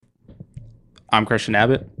I'm Christian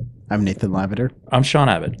Abbott. I'm Nathan Lavender. I'm Sean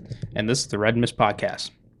Abbott. And this is the Red Mist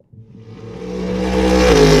Podcast.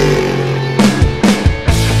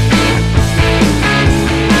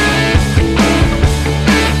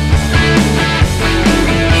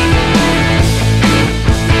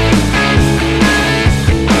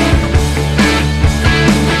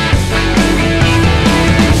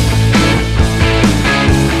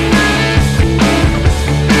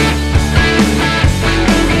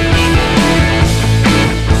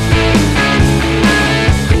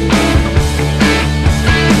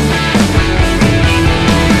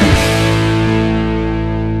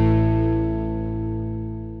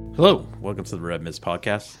 Hello, welcome to the Red Mist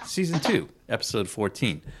Podcast, Season 2, Episode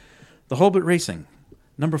 14. The Holbert Racing,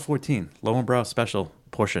 number 14, Lowenbrow Special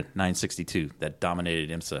Porsche 962 that dominated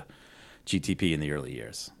IMSA GTP in the early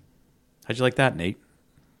years. How'd you like that, Nate?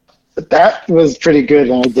 That was pretty good,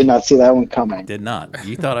 and I did not see that one coming. Did not.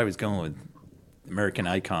 You thought I was going with American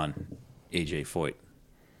icon AJ Foyt.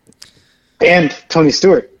 And Tony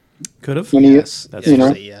Stewart. Could have. Yes, that's you true.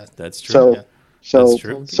 know, yeah. That's true. So, Yeah. so, That's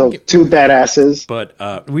true. so two badasses.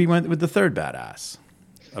 But we went with the third badass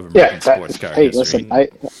of American Yeah, sports car hey, history. listen,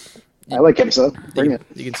 I like him, so bring it.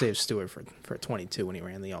 You can save Stewart for 22 when he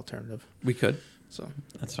ran the alternative. We could. So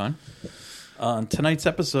That's fine. On tonight's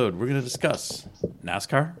episode, we're going to discuss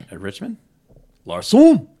NASCAR at Richmond,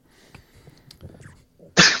 Larson,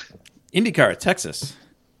 Indycar at Texas,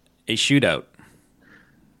 a shootout.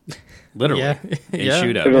 Literally, Yeah. a Yeah.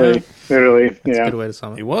 shootout. Literally, that's a yeah. good way to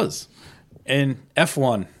sum It it. was. And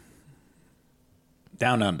F1,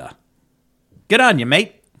 down under. Get on you,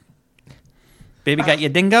 mate. Baby got your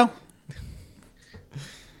dingo?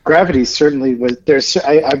 Gravity certainly was.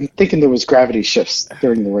 I'm thinking there was gravity shifts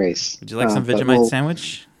during the race. Would you like some but Vegemite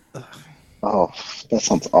sandwich? Oh, that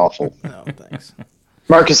sounds awful. No, thanks.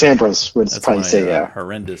 Marcus Ambrose would That's probably my say, yeah.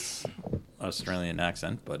 horrendous Australian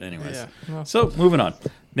accent, but anyways. Yeah, well. So, moving on.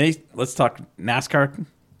 Nate, let's talk NASCAR.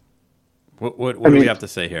 What do we have to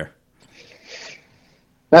say here?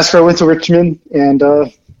 NASCAR went to Richmond, and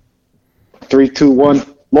 3, 2,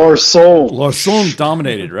 1, Larson. Larson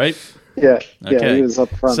dominated, right? Yeah, Okay. he was up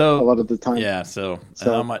front a lot of the time. Yeah, so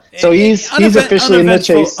He's officially in the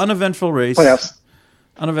chase. Uneventful race. Playoffs.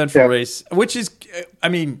 Uneventful Yeah. race, which is, Which, uneventful I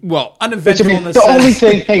mean, in the the sense only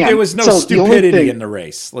thing- hang on. there was no So the only stupidity thing- in the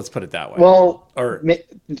race. Let's put it that way. Well, Or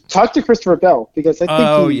talk to Christopher Bell, because I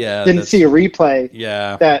think didn't that's- see a replay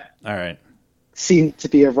yeah, that all right. seemed to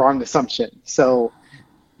be a wrong assumption. So,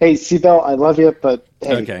 hey, C. Bell, I love you, but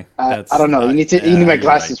hey, Okay, I don't know. You need my you're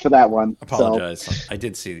glasses right. for that one. Apologize. I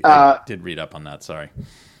did see. I did read up on that. Sorry.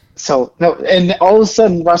 So no, and all of a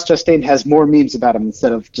sudden, Ross Chastain has more memes about him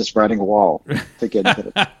instead of just riding a wall to get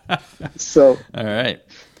into it. So, All right.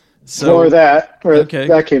 So more of that, where okay.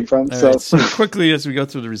 that came from. All So, right, so quickly as we go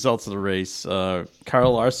through the results of the race,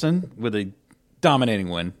 Kyle Larson with a dominating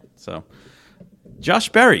win. So Josh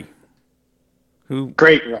Berry, who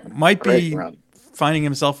great run. might Great be run. finding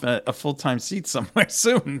himself a full-time seat somewhere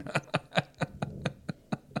soon.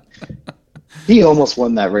 He almost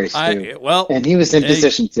won that race too, and he was in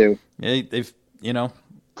position too. They've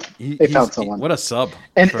They found someone. What a sub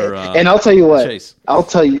And for and I'll tell you what. Chase. I'll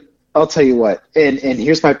tell you what. And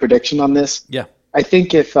here's my prediction on this. Yeah. I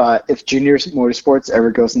think if Junior Motorsports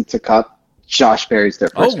ever goes into Cup, Josh Berry's their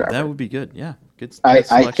first driver. That would be good. Yeah, good. I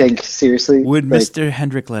selection. think seriously. Would like, Mr.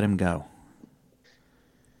 Hendrick let him go?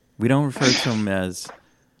 We don't refer to him as.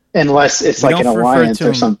 unless it's like an alliance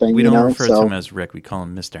or something. We you don't know? refer to him as Rick. We call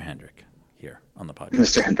him Mr. Hendrick here on the podcast.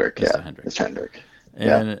 Mr. Hendrick. Mr. Yeah. Hendrick. Mr. Hendrick.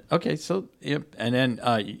 And okay, so yep, and then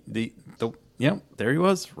there he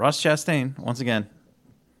was, Ross Chastain once again,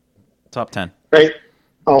 top 10. Right.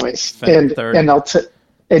 Always. Third.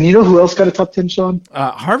 And you know who else got a top 10, Sean?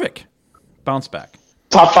 Harvick, bounce back.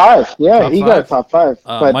 Top 5. Yeah, Top he got a top 5.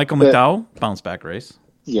 Michael McDowell, bounce back race.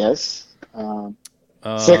 Yes.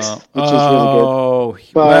 Sixth, which is really good. Oh,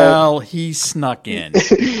 But- well, he snuck in.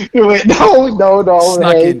 Wait, no.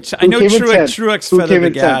 Snuck Hey, in. I know who came in 10th? Truex Who feathered came the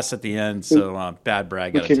in 10th? gas at the end, so Bad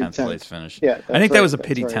Brad got a came in 10th 10th? place finish. Yeah, I that's think that right, was a that's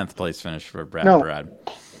pity right. 10th place finish for Brad. No.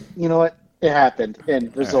 You know what? It happened,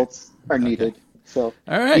 and results are needed. So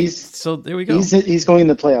All right. So there we go. he's going in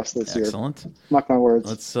the playoffs this year. Excellent. Mark my words.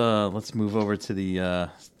 Let's move over to the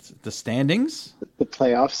standings. The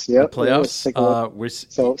playoffs. Yep. The playoffs. Take a look. We're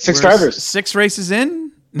 6 drivers. 6 races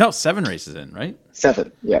in. No, 7 races in. Right.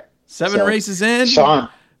 7. Yeah. 7 So, races in. Sean.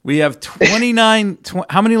 We have 29.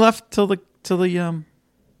 How many left till the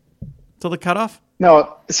cutoff?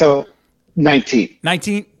 No. So 19.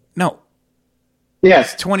 19. No.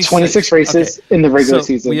 Yes. 26 races in the regular So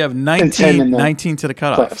season. we have and 10 in the 19 to the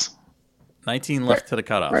cutoff. playoffs. 19 left to the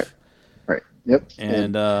cutoff. Right. Yep.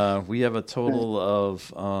 And we have a total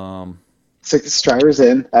of 6 drivers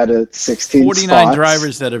in out of 16 49 spots.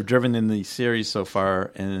 drivers that have driven in the series so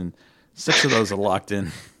far, and 6 of those are locked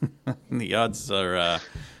in. The odds are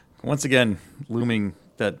once again looming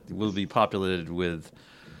that will be populated with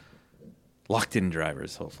locked-in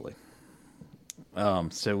drivers, hopefully.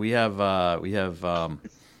 So we have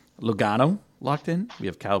Logano locked in. We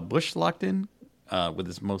have Kyle Busch locked in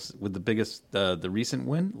with the biggest the recent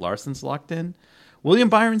win. Larson's locked in. William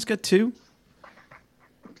Byron's got 2.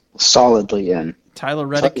 Solidly in. Tyler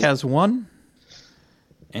Reddick has 1,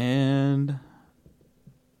 and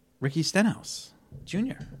Ricky Stenhouse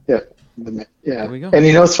Jr. Yeah. There we go. And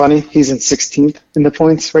you know what's funny? He's in 16th in the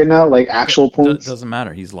points right now, like actual points. Doesn't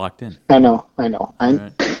matter. He's locked in. I know. Right.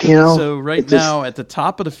 You know. So right now at the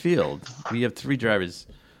top of the field, we have 3 drivers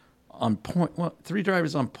on point. Well, 3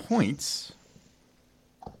 drivers on points.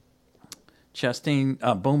 Chastain,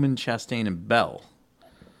 Bowman, Chastain, and Bell.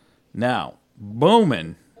 Now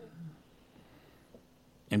Bowman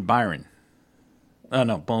and Byron. Oh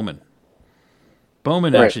no, Bowman.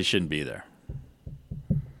 Bowman actually shouldn't be there.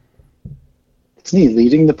 Isn't he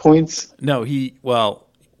leading the points? No,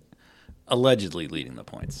 allegedly leading the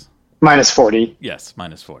points. Minus 40. Yes,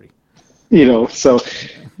 minus 40. You know, so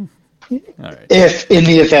All right. if in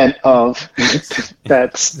the event of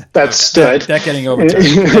that stood. That getting overturned.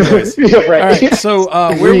 Anyways. Yeah, right. All right, so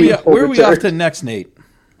where are we off to next, Nate?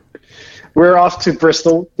 We're off to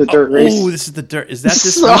Bristol, the dirt race. Oh, this is the dirt. Is that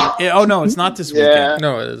this week? Oh, no, it's not this weekend.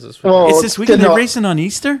 No, it is this week. Well, It's this weekend. They're racing on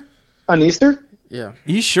Easter? On Easter? Yeah. Are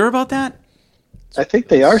you sure about that? I think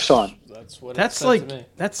they are, Sean. That's what That's it said like, to me.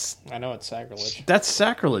 I know it's sacrilege. that's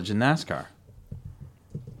sacrilege in NASCAR.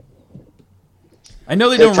 I know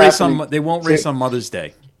they don't race happening. they won't race on Mother's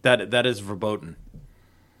Day. That is verboten.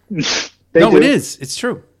 They No, do. it is. It's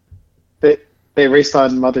true. They raced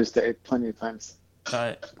on Mother's Day plenty of times.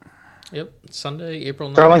 Yep. Sunday, April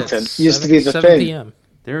 9th. Darlington at used to be the 7 thing. p.m.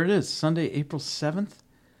 There it is. Sunday, April 7th.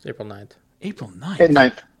 April 9th. April 9th. At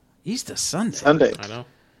 9th. Easter Sunday. Sunday. I know.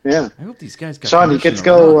 Yeah. I hope these guys got Sean, you permission get to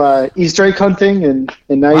go run. Easter egg hunting, and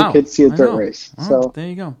now Wow, you get to see a I dirt know. race. Well, So there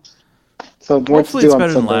you go. more Hopefully to it's do on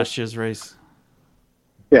better than Sunday. last year's race.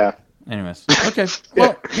 Yeah. Anyways, okay.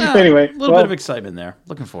 Well, Anyway, a little bit of excitement there.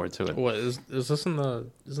 Looking forward to it. What is this isn't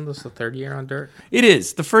this the 3rd year on dirt? It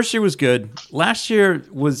is. The first year was good. Last year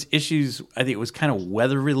was issues. I think it was kind of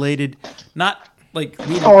weather related, not like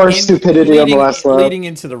stupidity on the last lap. Leading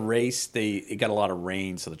into the race, it got a lot of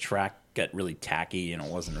rain, so the track got really tacky and it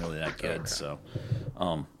wasn't really that good. So,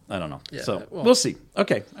 I don't know. Yeah, So well- we'll see.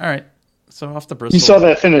 Okay, all right. So off to Bristol. You saw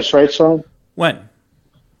that finish, right, Sean? When?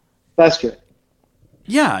 Last year.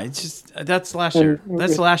 Yeah, it's just that's last year.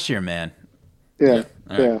 That's last year, man. Yeah.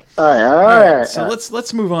 All right. Yeah. All right. So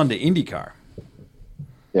let's move on to IndyCar.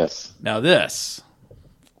 Yes. Now this,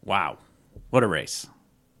 wow, what a race!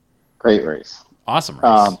 Great race. Awesome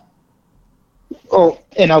race.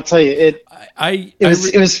 And I'll tell you, it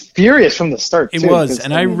was furious from the start. It too, was,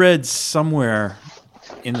 and I read somewhere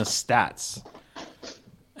in the stats.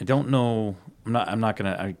 I don't know. I'm not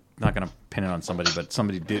gonna pin it on somebody, but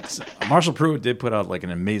somebody did. Marshall Pruitt did put out like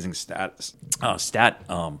an amazing stat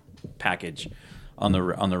package on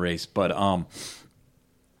the race, but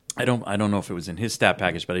I don't know if it was in his stat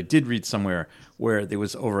package, but I did read somewhere where there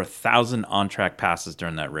was over 1,000 on-track passes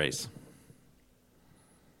during that race.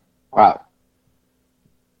 Wow.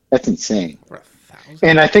 That's insane. For 1,000?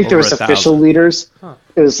 And I think there Over was 1,000. official leaders. Huh.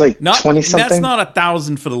 It was like Not 20 something. That's not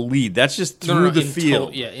 1,000 for the lead. That's just No, through the in field.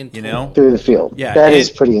 total, yeah, in you total. know. through the field. Yeah, that is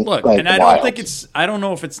pretty. Look, like, and I wild. don't think I don't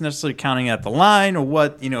know if it's necessarily counting at the line or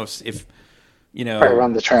what. You know, if you know, Right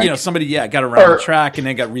around the track. You know, somebody got around Or- the track and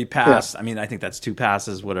then got repassed. I mean, I think that's 2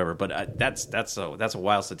 passes, whatever. But that's a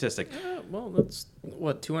wild statistic. Well, that's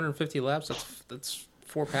what 250 laps. That's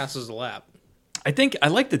 4 passes a lap. I think I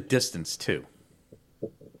like the distance too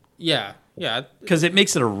Yeah. because it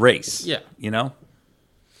makes it a race. Yeah. You know.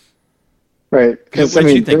 Right, because What I did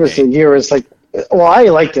you mean, think, there was Nate? a year. It was like, well, I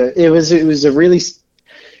liked it. It was a really.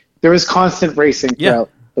 There was constant racing Yeah. throughout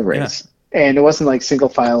the race, and it wasn't like single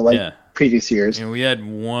file like Yeah. previous years. You know, we had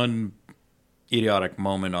one idiotic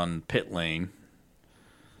moment on pit lane.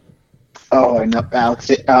 Oh, and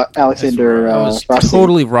Alexander It was Rossi.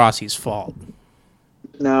 totally Rossi's fault.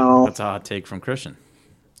 No, That's a hot take from Christian.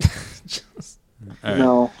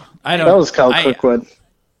 no, I don't. that was Kyle I- Kirkwood.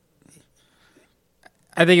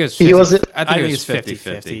 I think it was 50. He wasn't- I think it was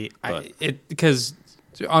 50-50, 50-50. Because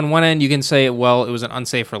on one end you can say, well, it was an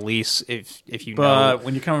unsafe release if you But know.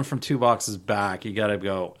 when you're coming from 2 boxes back, you got to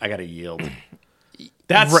go, I got to yield.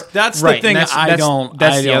 That's the right, thing. That's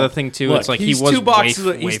the other thing too. Look, it's like he's he was two boxes.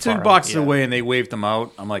 way He's two far boxes out. away, and they waved him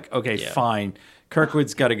out. I'm like, okay, fine.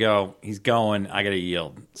 Kirkwood's got to go. He's going. I got to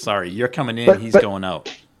yield. Sorry, you're coming in. He's going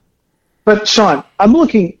out. But Sean, I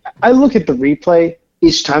look at the replay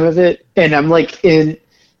each time of it, and I'm like in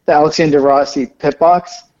the Alexander Rossi pit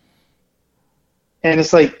box, and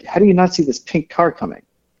it's like, how do you not see this pink car coming?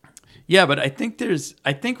 Yeah, but I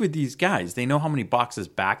think with these guys, they know how many boxes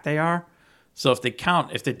back they are. So if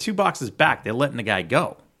they're 2 boxes back, they're letting the guy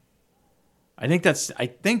go. That's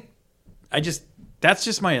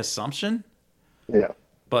just my assumption. Yeah.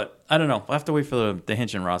 But I don't know. We'll have to wait for the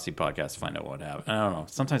Hinch and Rossi podcast to find out what happened. I don't know.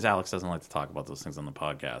 Sometimes Alex doesn't like to talk about those things on the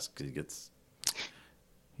podcast because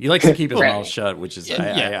he likes to keep his mouth shut, which is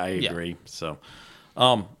I agree. So,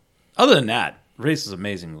 other than that, race was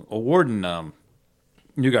amazing. O'Ward and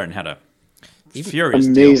Newgarden had a furious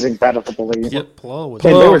amazing battle for the lead. Yep. Palou was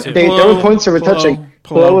There were points that were touching.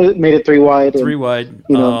 Palou made it 3 wide. 3 wide.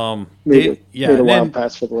 Made a wild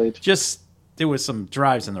pass for the lead. There was some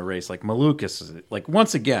drives in the race, like Malukas. Like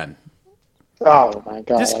once again, oh my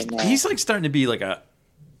god, he's like starting to be like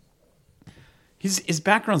his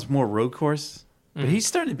background's more road course, but he's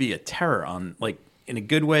starting to be a terror on, like, in a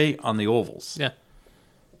good way, on the ovals. Yeah.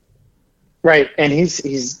 Right, and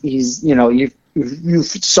he's you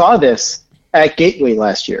saw this at Gateway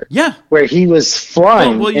last year. Yeah, where he was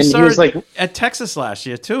flying, well, and he was like at Texas last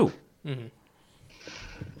year too. Mm-hmm.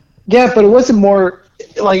 Yeah, but it wasn't more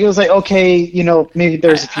like, it was like, okay, maybe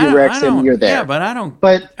there's a few wrecks and you're there. Yeah, but I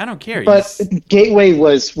don't care. But Gateway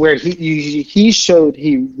was where he showed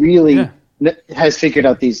he really has figured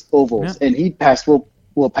out these ovals, and he passed Will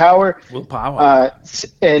Power.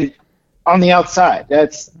 And on the outside,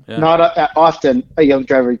 that's not often a young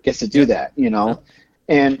driver gets to do that,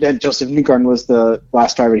 And then Josef Newgarden was the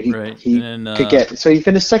last driver he could get, so he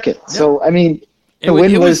finished second. Yeah. So I mean, the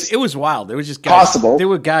win was it was wild. There was just guys, possible. There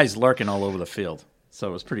were guys lurking all over the field, so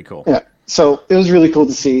it was pretty cool. Yeah, so it was really cool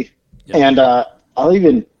to see, and I'll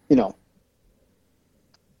even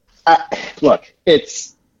look,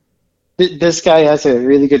 it's this guy has a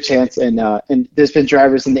really good chance, and there's been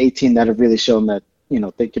drivers in the 18 that have really shown that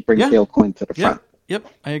they could bring Dale Coyne to the front. Yep,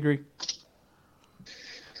 I agree.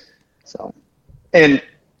 So, and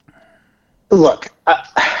look,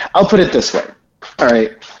 I'll put it this way. All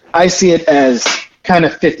right, I see it as kind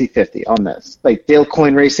of 50-50 on this. Like Dale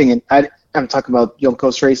Coyne racing, and I'm talking about Young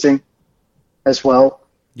Coast racing as well.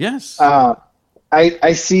 Yes. I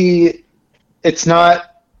see it's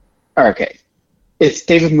not okay. It's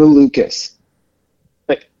David Malukas,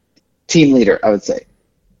 like team leader, I would say.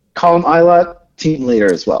 Colin Eilert, team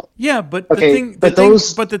leader as well. Yeah, but okay,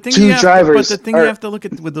 the thing you have to look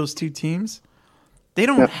at with those two teams, they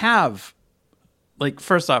don't have, like,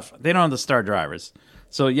 first off, they don't have the star drivers.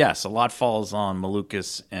 So yes, a lot falls on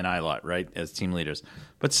Malukas and Eilert, right, as team leaders.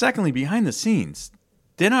 But secondly, behind the scenes,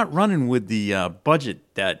 they're not running with the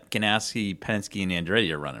budget that Ganassi, Penske, and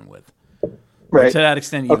Andretti are running with. Right. To that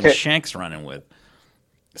extent, even Shank's running with.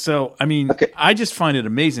 So, I mean, I just find it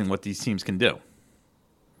amazing what these teams can do.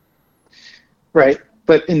 Right.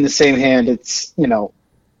 But in the same hand, it's, AJ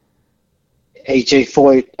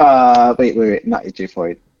Foyt, wait, not AJ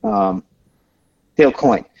Foyt, Dale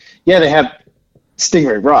Coyne. Yeah, they have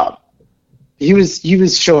Stingray Robb. He was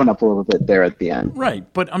showing up a little bit there at the end. Right,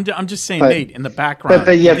 but I'm just saying, Nate, in the background. But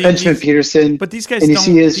Benjamin Peterson. But these guys and you don't.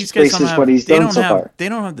 See his these guys races, what he's done so far. They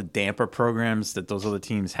don't have the damper programs that those other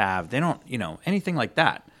teams have. They don't, anything like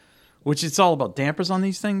that. Which it's all about dampers on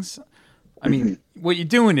these things. I mean, what you're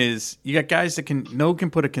doing is you got guys that can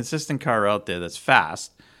put a consistent car out there that's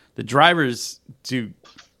fast. The drivers do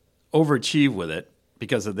overachieve with it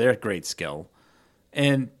because of their great skill,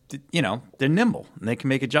 and they're nimble and they can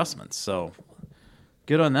make adjustments. So.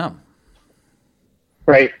 Good on them.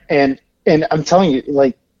 Right, and I'm telling you,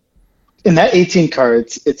 like, in that 18 car,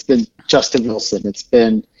 it's been Justin Wilson, it's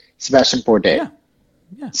been Sebastian Bourdais.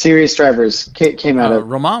 Yeah. Serious drivers came out of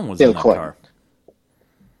Roman was in that car.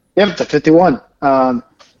 Yep, the 51.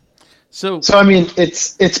 So I mean,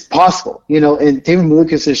 it's possible, and David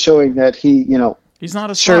Malukas is showing that he, he's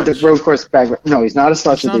not a sure slouch. The road course background. No, he's not a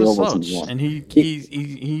slouch at the ovals anymore. And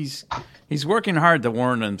he's working hard to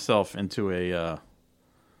warrant himself into a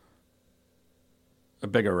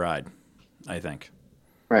bigger ride, I think.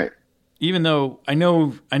 Right. Even though I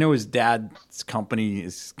know his dad's company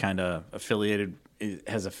is kind of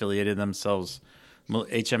has affiliated themselves.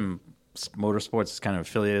 HM Motorsports has kind of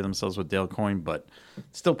affiliated themselves with Dale Coyne, but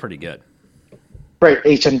still pretty good. Right,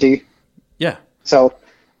 HMD. Yeah. So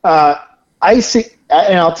I see,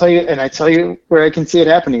 and I tell you where I can see it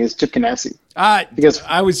happening is Chip Ganassi. Because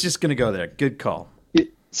I was just going to go there. Good call.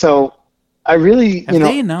 So I really, Have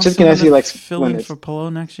they announced just gonna ask you, like, fill in for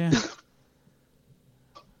Palou next year?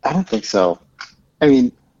 I don't think so. I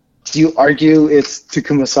mean, do you argue it's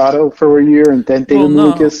Takuma Sato for a year and then David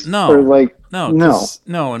Malukas? No. Or like, no.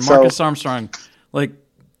 And So- Marcus Armstrong, like,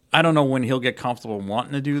 I don't know when he'll get comfortable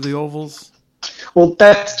wanting to do the ovals. Well,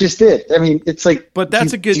 that's just it. I mean, it's like, But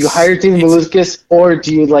that's do, a good. do you hire David Malukas or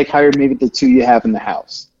do you like hire maybe the two you have in the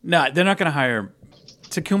house? No, they're not going to hire.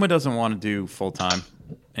 Takuma doesn't want to do full time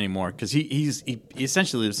anymore because he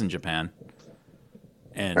essentially lives in Japan,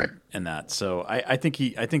 and that. So I think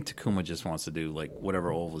Takuma just wants to do like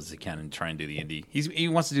whatever ovals he can and try and do the Indy. He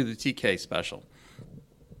wants to do the TK special.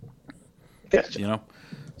 Gotcha. You know,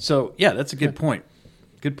 so yeah, that's a good point.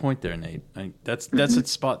 Good point there, Nate. That's a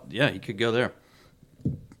spot. Yeah, he could go there.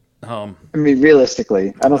 I mean,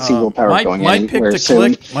 realistically, I don't see willpower going anywhere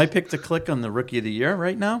soon. My pick to click on the Rookie of the Year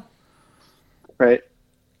right now. Right.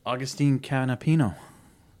 Augustine Canapino.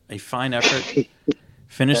 A fine effort.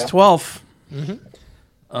 Finished 12th.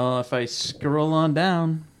 Mm-hmm. If I scroll on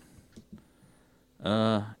down,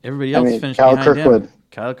 everybody else finished Kyle behind Kirkwood. him.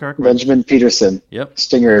 Kyle Kirkwood. Benjamin Peterson. Yep.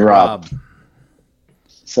 Stingray Rob.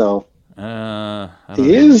 So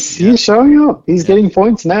he's showing up. He's getting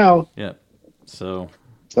points now. Yep. So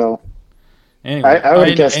anyway, I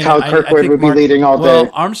would guess Kyle Kirkwood would be leading all day. Well,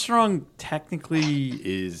 Armstrong technically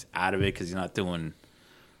is out of it because he's not doing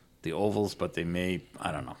the ovals, but they may.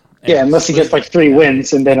 I don't know. Yeah, unless he gets like 3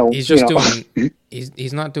 wins and then he's just doing.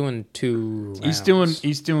 He's not doing 2 rounds.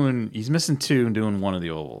 He's missing 2 and doing 1 of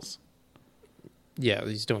the ovals. Yeah,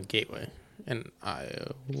 he's doing Gateway and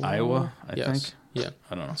Iowa, I think. Yeah,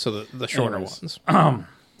 I don't know. So the shorter ones.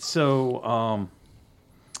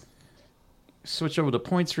 Switch over to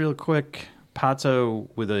points real quick. Pato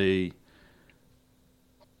with a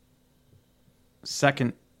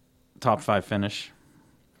second top 5 finish.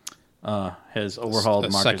 Has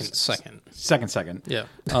overhauled Marcus. Second. Yeah.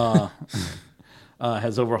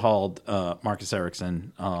 Has overhauled Marcus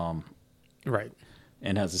Ericsson. Right.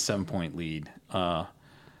 And has a 7-point lead.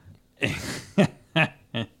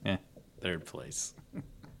 Third place.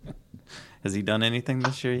 Has he done anything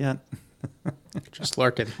this year yet? Just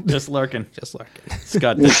lurking.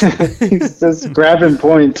 Scott Dixon. He's just grabbing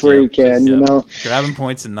points where he can, Grabbing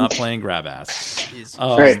points and not playing grab ass. He's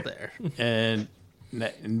just there. And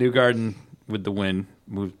Newgarden with the win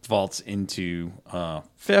vaults into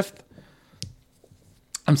 5th.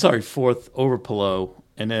 I'm sorry, 4th over Palou.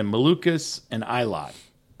 And then Malukas and Ilott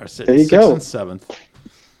are sitting 6th and 7th.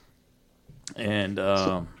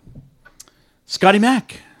 And Scotty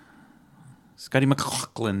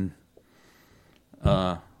McLaughlin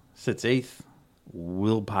sits 8th.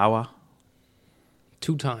 Will Power.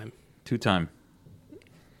 Two-time.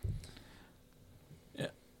 Yeah.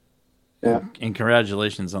 And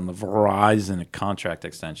congratulations on the Verizon contract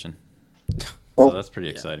extension. So that's pretty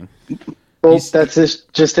exciting. Well, that's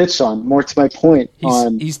just it, Sean. More to my point.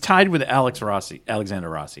 He's tied with Alexander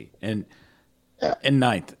Rossi, and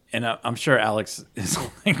 9th. And I'm sure Alex is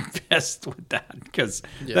like best with that because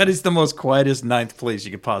that is the most quietest 9th place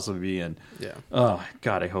you could possibly be in. Yeah. Oh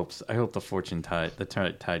God, I hope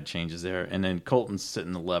the tide changes there. And then Colton's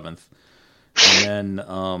sitting 11th, and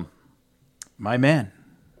then my man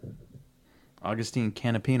Augustine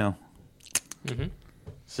Canapino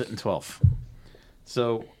sitting 12th.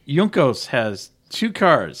 So Juncos has 2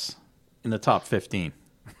 cars in the top 15.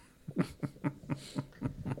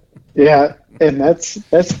 Yeah, and that's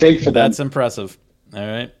big for them. That's impressive. All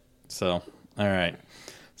right. So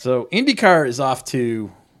Indycar is off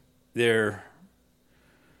to their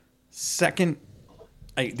second.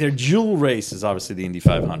 Their jewel race is obviously the Indy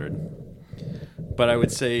 500, but I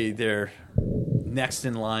would say their next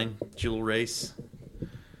in line jewel race,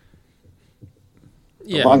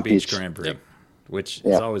 Long Beach Grand Prix, which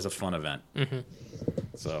is always a fun event. Mm-hmm.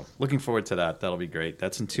 So looking forward to that. That'll be great.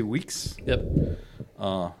 That's in 2 weeks. Yep.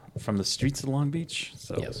 From the streets of Long Beach.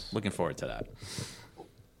 So looking forward to that.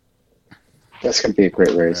 That's going to be a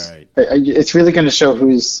great race. All right. It's really going to show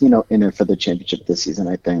who's in it for the championship this season,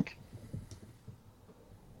 I think.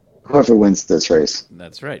 Whoever wins this race.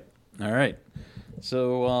 That's right. All right.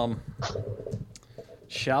 So,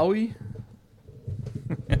 shall we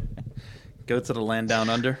go to the land down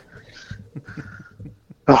under?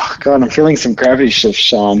 Oh, God, I'm feeling some gravity shifts,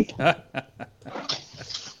 Sean.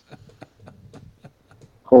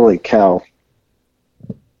 Holy cow.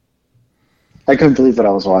 I couldn't believe what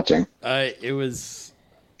I was watching. It was.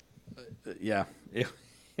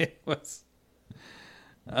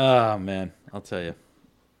 Oh, man. I'll tell you.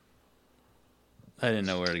 I didn't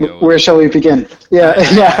know where to go. Where shall we begin?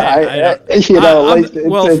 It's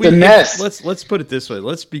a mess. Let's put it this way.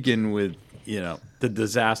 Let's begin with the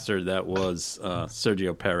disaster that was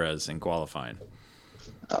Sergio Perez in qualifying.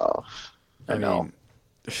 Oh, I know.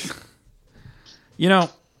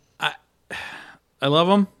 I love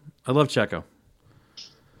him. I love Checo.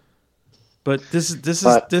 But this is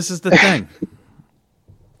the thing.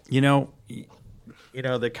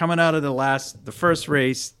 They're coming out of the first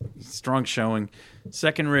race, strong showing.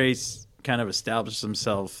 Second race, kind of established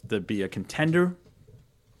himself to be a contender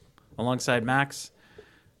alongside Max.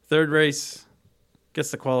 Third race,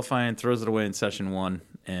 gets the qualifying, throws it away in session 1,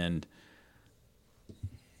 and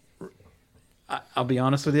I'll be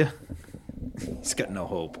honest with you, he's got no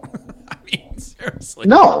hope. I mean, seriously.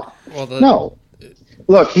 No. No.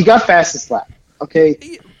 Look, he got fastest lap.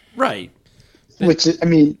 Okay. Right. Which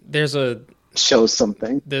shows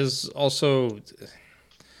something. There's also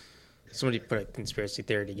somebody put a conspiracy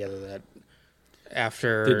theory together that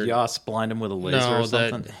after did Yas blind him with a laser or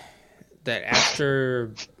something? That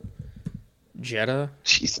after Jeddah,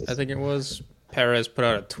 Jesus. I think it was, Perez put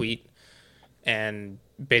out a tweet, and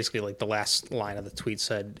basically like the last line of the tweet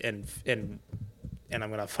said, and I'm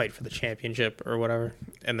gonna fight for the championship or whatever,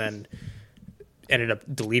 and then ended up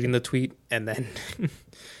deleting the tweet, and then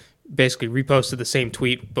basically reposted the same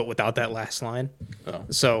tweet but without that last line. Oh.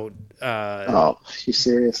 So you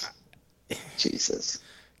serious? Jesus.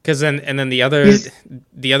 Because then the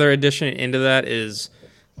other addition into that is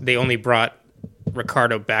they only brought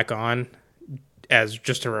Ricardo back on as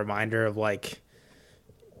just a reminder of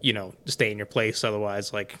stay in your place,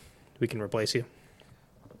 otherwise we can replace you.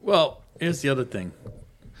 Well, here's the other thing.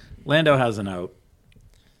 Lando has an out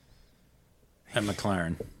at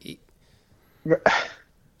McLaren.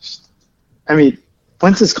 I mean,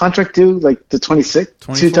 when's his contract due? Like the 26th?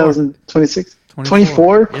 2026?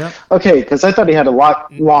 24? Yep. Okay, because I thought he had a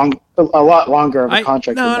lot longer of a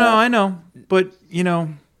contract. No, I know. But,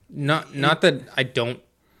 Not that I don't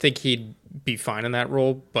think he'd be fine in that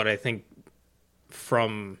role, but I think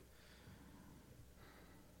from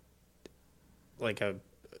a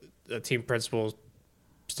team principal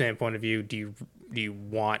standpoint of view, do you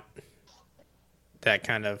want that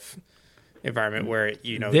kind of environment where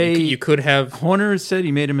you could have Horner said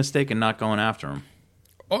he made a mistake in not going after him.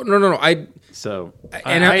 Oh no! I'm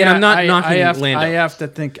not knocking Lando. I have to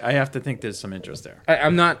think there's some interest there.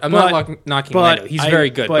 I'm not knocking Lando. He's very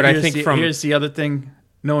good, but I think here's the other thing: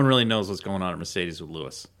 no one really knows what's going on at Mercedes with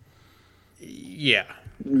Lewis. Yeah.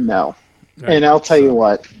 No, right. And I'll tell you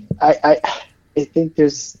what, I think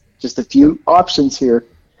there's just a few options here.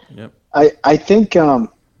 Yep. I think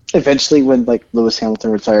eventually when Lewis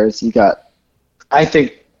Hamilton retires, I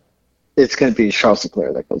think it's going to be Charles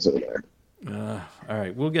Leclerc that goes over there. All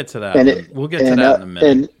right, we'll get to that. We'll get to that in a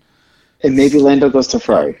minute. And maybe Lando goes to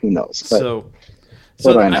Ferrari. Who knows? But so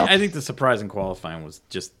I think the surprise in qualifying was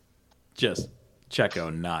just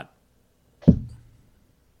Checo not.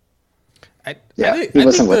 He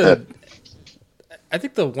wasn't with it. I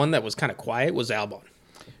think the one that was kind of quiet was Albon.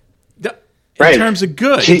 In terms of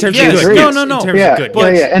good. No. In terms of good.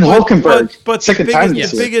 And Hulkenberg. But second time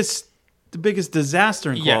this year. The biggest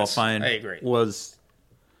disaster in qualifying I agree. was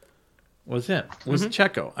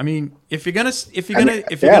Checo. I mean, if you're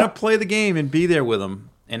gonna play the game and be there with him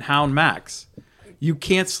and hound Max, you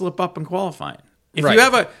can't slip up in qualifying. If you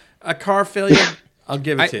have a car failure, I'll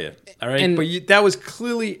give it to you. All right, but that was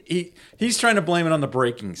clearly he's trying to blame it on the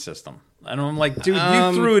braking system. And I'm like, dude,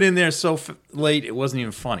 you threw it in there so late it wasn't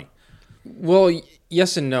even funny. Well,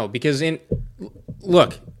 yes and no, because in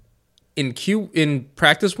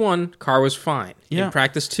practice 1, car was fine. Yeah. In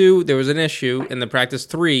practice 2, there was an issue, and in practice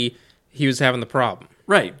 3, he was having the problem.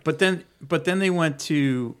 Right, but then they went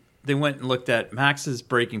and looked at Max's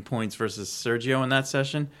braking points versus Sergio in that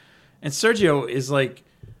session, and Sergio is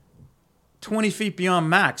 20 feet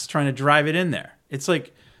beyond Max trying to drive it in there. It's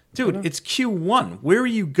like, dude, it's Q1. Where are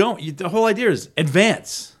you going? The whole idea is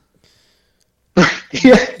advance.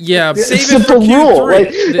 Yeah. Save it for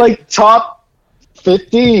Q3. Like top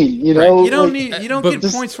 15. You know, you don't get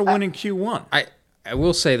points for winning Q1. I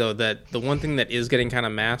will say though that the one thing that is getting kind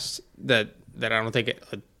of masked that I don't think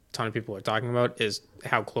a ton of people are talking about is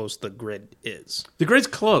how close the grid is. The grid's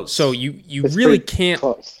close, so you really can't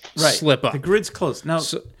slip up. The grid's close now.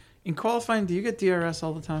 So, in qualifying, do you get DRS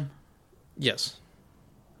all the time? Yes.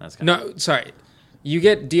 That's kind sorry. You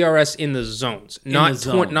get DRS in the zones, not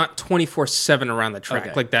 24/7 around the track.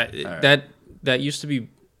 Okay. Like that. Right. That used to be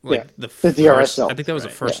the DRS zone. I think that was the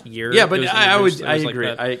first year. Yeah, but I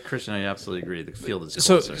agree. Christian, I absolutely agree. The field is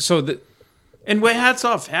closer. And hats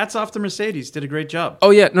off to Mercedes. Did a great job.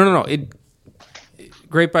 Oh yeah, no.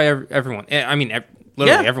 Great by everyone. I mean,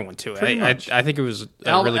 literally everyone too. I think it was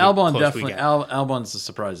a really Albon close definitely. weekend. Albon's the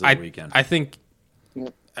surprise of the weekend. I think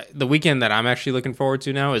the weekend that I'm actually looking forward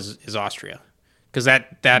to now is Austria, because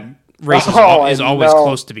that race is always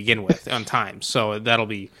close to begin with on time, so that'll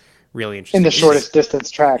be really interesting. In the shortest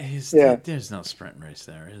distance track. There's no sprint race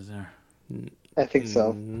there, is there? I think so.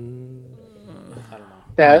 I don't know.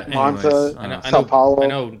 That Monza, Sao Paulo, I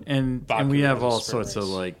know, and we have all sorts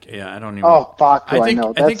of I don't even. Oh, Baku! I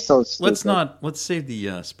know that's so stupid. Let's save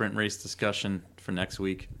the sprint race discussion for next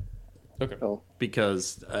week. Okay. Oh.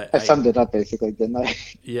 Because I summed it up basically, didn't I?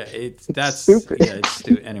 Yeah, that's stupid. Yeah, it's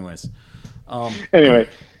stupid. Anyways, anyway,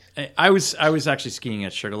 I was actually skiing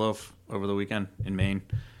at Sugarloaf over the weekend in Maine,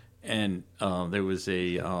 and there was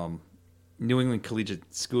a New England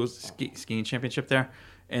Collegiate School skiing championship there,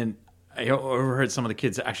 and I overheard some of the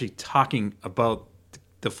kids actually talking about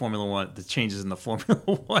the Formula One, the changes in the Formula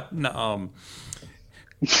One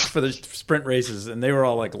for the sprint races, and they were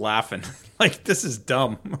all like laughing, like this is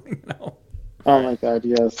dumb. No. Oh my God,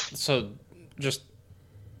 yes. So just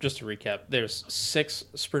to recap, there's 6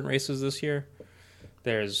 sprint races this year.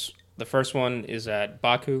 There's the first one is at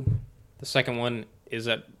Baku, the second one is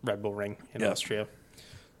at Red Bull Ring in Austria,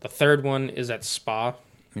 the third one is at Spa.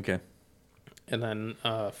 Okay. And then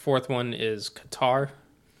fourth one is Qatar,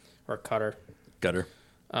 or Qatar. Gutter.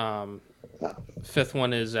 Fifth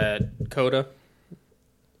one is at Coda,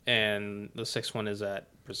 and the sixth one is at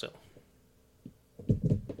Brazil.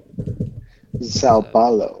 Sao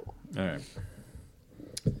Paulo. All right.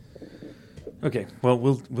 Okay.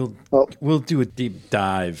 Well, we'll do a deep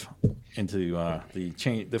dive into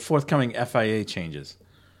the forthcoming FIA changes.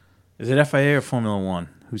 Is it FIA or Formula One?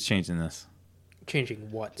 Who's changing this?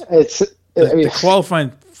 Changing what? It's the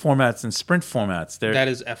qualifying formats and sprint formats. That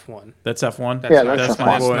is F1. That's F1. That's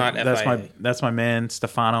my F1. boy. Not FIA. That's my man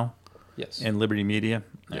Stefano. Yes. And Liberty Media.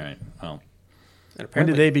 Yeah. All right. Well, And when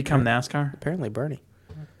did they become NASCAR? Apparently, Bernie.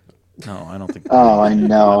 No, I don't think. Oh, I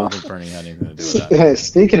know. I don't think Bernie had anything to do with that.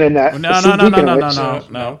 Speaking of that, No.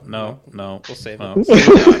 We'll save No.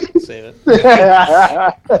 it. Save it.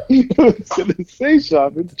 I was gonna say,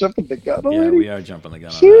 Sean, we're jumping the gun already. Yeah, we are jumping the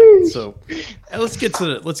gun on that. So let's get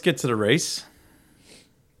to the race.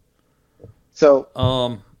 So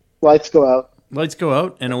lights go out. Lights go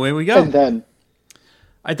out, and away we go. And then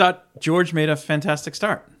I thought George made a fantastic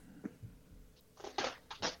start.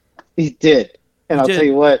 He did, and I'll tell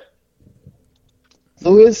you what.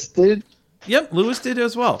 Lewis did. Yep, Lewis did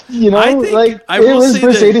as well. You know, I will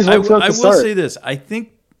say this. I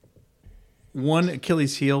think one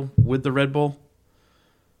Achilles heel with the Red Bull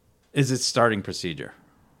is its starting procedure.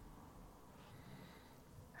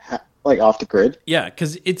 Like off the grid? Yeah,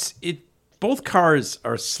 because both cars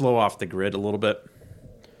are slow off the grid a little bit.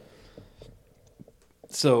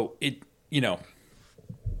 So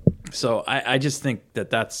so I just think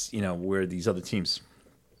that's where these other teams,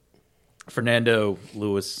 Fernando,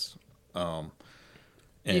 Lewis,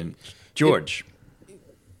 and George,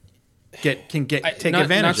 take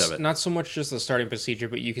advantage of it. Not so much just the starting procedure,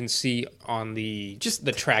 but you can see on the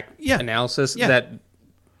track analysis that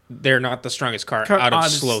they're not the strongest car out of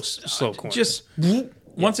slow corners. Just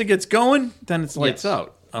once it gets going, then it's lights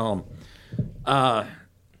out.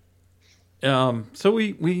 So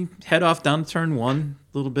we head off down to turn 1,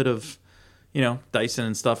 a little bit of Dyson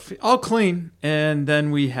and stuff, all clean, and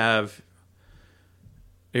then we have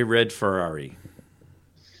a red Ferrari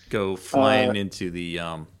go flying into the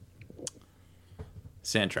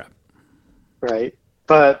sand trap. Right.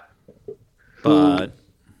 But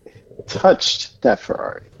touched that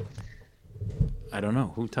Ferrari? I don't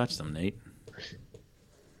know. Who touched them, Nate?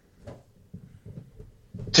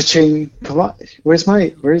 Cha-ching. Come on. Where's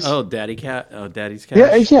Oh, Daddy's cat.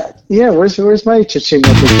 Yeah. Where's my cha-ching?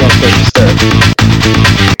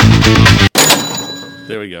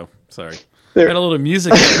 There we go. Sorry. Got a little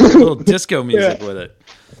music, a little disco music with it.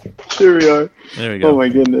 There we are. There we go. Oh my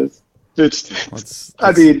goodness. I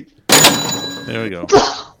mean, there we go.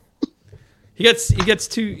 He gets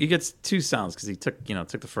two sounds because he took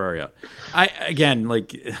the Ferrari out.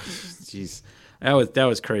 Jeez, that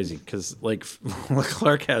was crazy because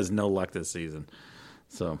Leclerc has no luck this season.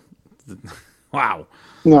 So, wow,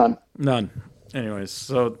 none. Anyways,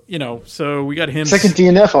 so we got him second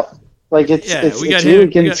DNF. It's really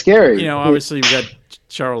getting scary. Obviously we got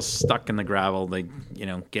Charles stuck in the gravel. They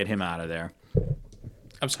get him out of there.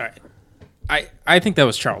 I'm sorry. I think that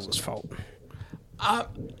was Charles's fault. I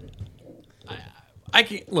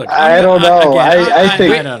can look. I don't know. I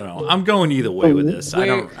think I don't know. I'm going either way with this. I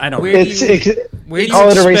don't. Call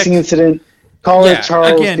it a racing incident. Call it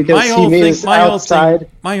Charles because he made outside.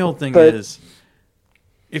 My whole thing is,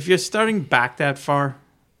 if you're starting back that far,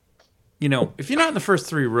 if you're not in the first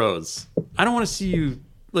 3 rows, I don't want to see you.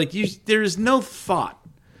 There is no thought.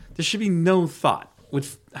 There should be no thought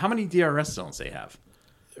with how many DRS zones they have.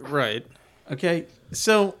 Right. Okay,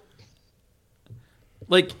 so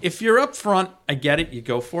like if you're up front, I get it, you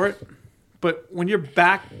go for it. But when you're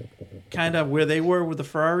back, kind of where they were with the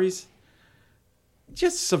Ferraris,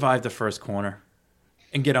 just survive the first corner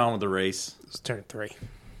and get on with the race. It's turn 3.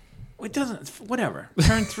 It doesn't. Whatever.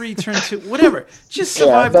 Turn 3, turn 2, whatever. Just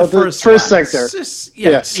survive the first sector. Just,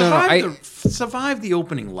 survive the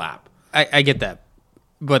opening lap. I get that,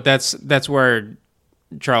 but that's where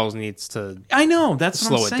Charles needs to. I know. That's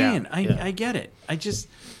what I'm slow it saying. down. I get it. I just,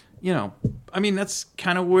 I mean, that's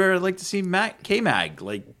kind of where I'd like to see K-Mag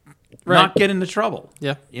not get into trouble.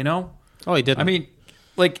 Yeah. Oh, he didn't. I mean,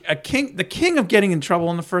 like the king of getting in trouble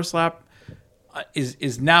in the first lap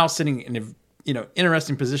is now sitting in a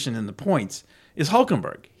interesting position in the points is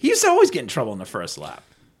Hulkenberg. He used to always get in trouble in the first lap.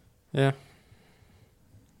 Yeah.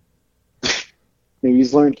 Maybe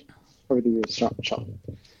he's learned over the years, Sean.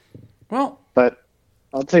 Well, but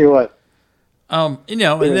I'll tell you what. And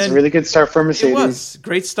then a really good start for Mercedes. It was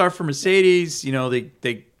great start for Mercedes.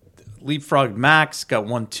 They leapfrogged Max, got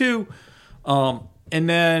 1-2, and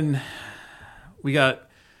then we got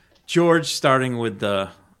George starting with the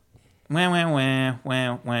wah wah wah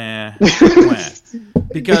wah wah wah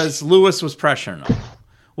because Lewis was pressuring him.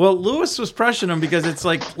 Well, Lewis was pressuring him because it's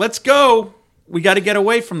like, let's go. We got to get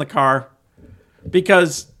away from the car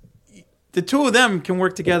because the two of them can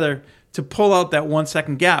work together to pull out that 1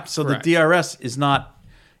 second gap so the DRS is not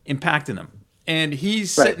impacting them. And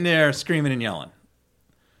he's sitting there screaming and yelling.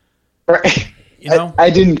 Right. I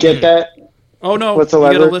didn't get that. Oh, no.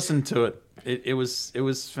 Whatsoever. You got to listen to it. It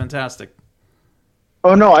was fantastic.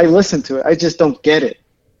 Oh, no, I listened to it. I just don't get it.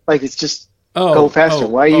 Like, it's just go faster.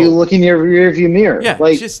 Why are you looking in your rear view mirror? Yeah,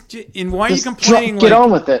 like, and why are you complaining? Get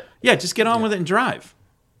on with it. Yeah, just get on with it and drive.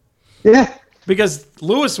 Yeah. Because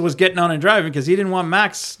Lewis was getting on and driving because he didn't want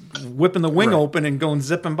Max whipping the wing open and going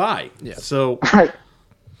zipping by. Yeah. So,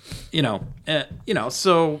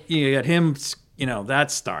 so you got him,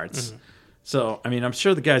 that starts. Mm-hmm. So, I mean, I'm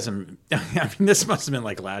sure the guys, this must have been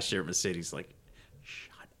like last year at Mercedes, like,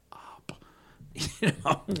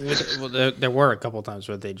 Well, there were a couple of times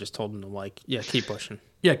where they just told him to keep pushing.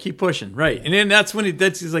 Yeah, keep pushing, right? And then that's when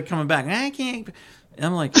he's like coming back. I can't. And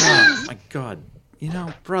I'm like, oh my god,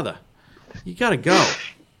 brother, you gotta go.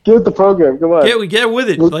 Get with the program. Come on. Get with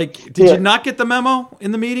it. Like, did you not get the memo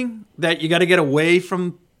in the meeting that you got to get away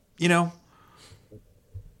from,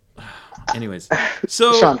 Anyways,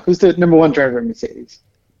 so Sean, who's the number 1 driver in Mercedes?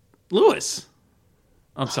 Lewis.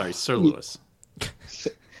 I'm sorry, Sir Lewis.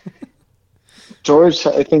 George,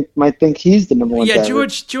 might think he's the number 1 driver. Yeah,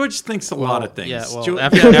 George thinks a lot of things. Yeah, well,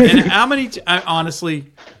 and how many?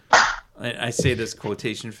 Honestly, I say this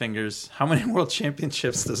quotation fingers. How many world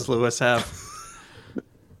championships does Lewis have?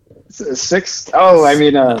 6? Oh, I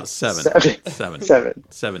mean, no, 7.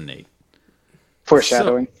 7, 8.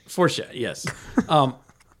 Foreshadowing. Yes.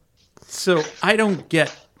 So I don't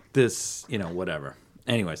get this, whatever.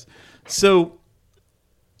 Anyways, so,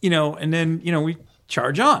 and then, we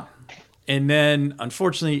charge on. And then,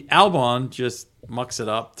 unfortunately, Albon just mucks it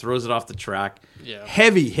up, throws it off the track. Yeah.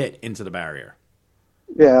 Heavy hit into the barrier.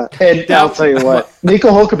 Yeah, and I'll tell you what, Nico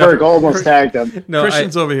Hulkenberg almost tagged him. No,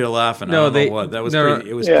 Christian's over here laughing. I don't know what. That was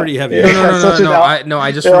it was pretty heavy. Yeah.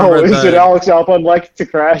 I just remember did Alex Albon like to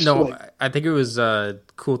crash? No, I think it was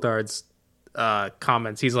Coulthard's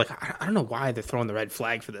comments. He's like, I don't know why they're throwing the red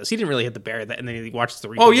flag for this. He didn't really hit the barrier, and then he watches the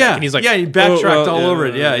replay. Oh yeah, and he's like, he backtracked all over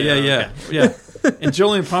it. Yeah. And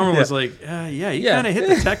Julian Palmer was like, you kind of hit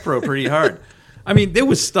the tech pro pretty hard. I mean, there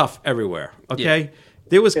was stuff everywhere. Okay,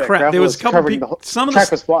 there was crap. There was a couple people. Some of the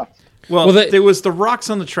track was blocked. Well, there was the rocks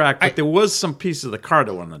on the track, but there was some pieces of the car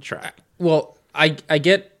that were on the track. Well, I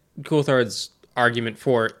get Coulthard's argument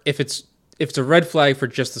for if it's a red flag for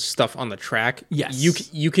just the stuff on the track, yes,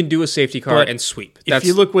 you can do a safety car and sweep. If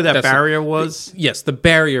you look where that barrier was, yes, the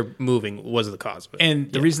barrier moving was the cause of it.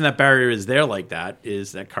 And the reason that barrier is there like that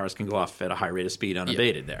is that cars can go off at a high rate of speed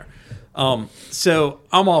unabated there. So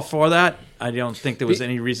I'm all for that. I don't think there was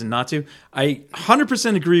any reason not to. I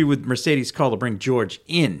 100% agree with Mercedes' call to bring George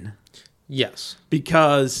in. Yes,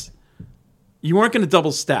 because you weren't going to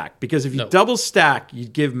double stack. Because if you double stack,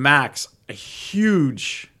 you'd give Max a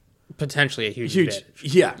potentially a huge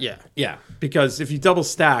advantage. Yeah. Because if you double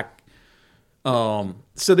stack, so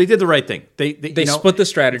they did the right thing. They split the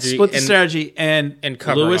strategy. And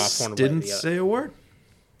cover Lewis off one didn't say a word.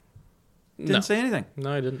 Didn't say anything.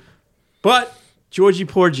 No, I didn't. But Georgie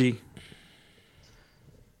Porgy,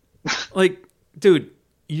 like, dude,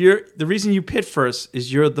 the reason you pit first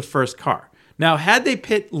is you're the first car. Now, had they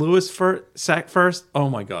pit Lewis first, oh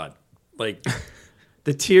my god, like.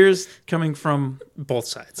 The tears coming from both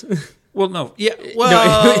sides. Well, no, yeah,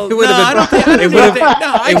 well, it would have been. It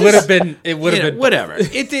would have been. It would have been whatever.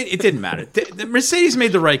 It didn't matter. The Mercedes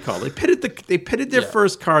made the right call. They pitted their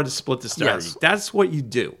first car to split the strategy. Yes. That's what you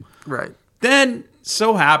do. Right. Then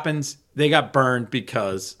so happens they got burned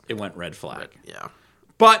because it went red flag. Yeah.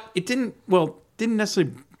 But it didn't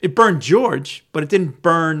necessarily. It burned George, but it didn't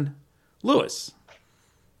burn Lewis.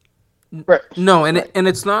 Right. No, and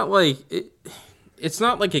it's not like it's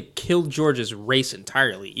not like it killed George's race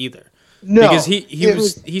entirely either. No, because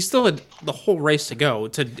he still had the whole race to go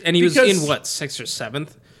and he was in 6th or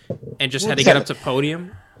 7th, and just had to get up to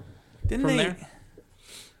podium. Didn't from there?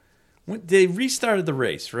 They restarted the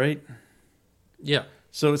race, right? Yeah.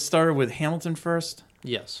 So it started with Hamilton first.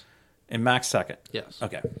 Yes. And Max second. Yes.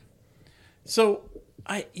 Okay. So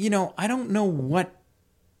I don't know what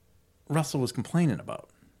Russell was complaining about.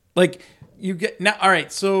 Like you get now. All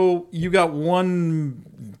right. So you got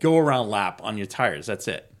one go around lap on your tires. That's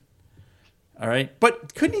it. All right,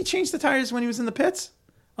 but couldn't he change the tires when he was in the pits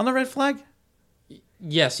on the red flag?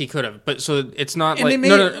 Yes, he could have. But so it's not and like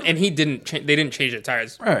no, and he didn't. They didn't change the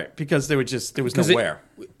tires. All right, because there was no wear.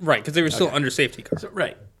 Right, because they were still under safety car. So,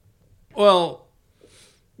 right. Well,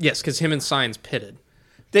 yes, because him and Sainz pitted.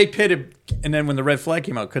 They pitted, and then when the red flag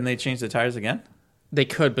came out, couldn't they change the tires again? They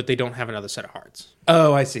could, but they don't have another set of hards.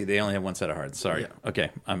 Oh, I see. They only have one set of hards. Sorry. Yeah.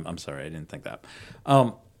 Okay, I'm sorry. I didn't think that.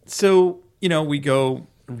 So we go.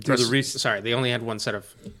 Sorry, they only had one set of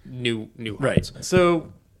new hards. Right.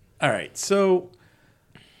 So, all right. So,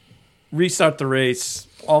 restart the race.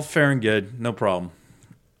 All fair and good. No problem.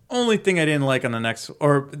 Only thing I didn't like on the next...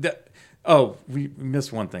 we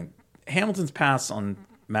missed one thing. Hamilton's pass on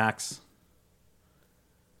Max.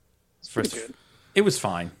 It's pretty good. It was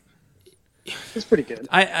fine. It's pretty good.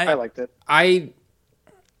 I liked it. I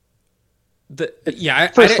didn't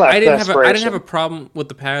have a problem with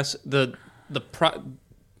the pass.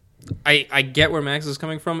 I get where Max is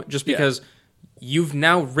coming from, just because you've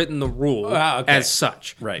now written the rule as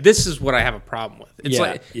such. Right. This is what I have a problem with. It's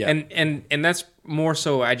and that's more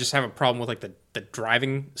so. I just have a problem with like the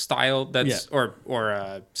driving style that's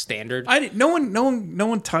or standard. No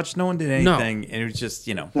one touched. No one did anything, and it was just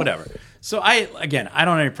whatever. So I don't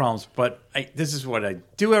have any problems, but this is what I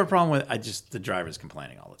do have a problem with. The driver's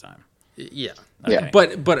complaining all the time. Yeah. Okay.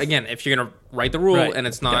 But again, if you're gonna write the rule and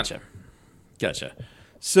it's not, gotcha.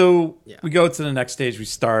 So we go to the next stage, we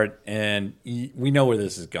start, and we know where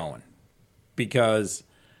this is going. Because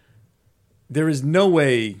there is no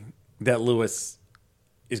way that Lewis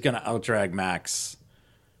is going to outdrag Max.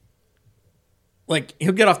 Like,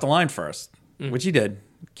 he'll get off the line first, which he did.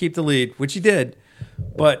 Keep the lead, which he did.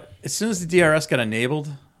 But as soon as the DRS got enabled,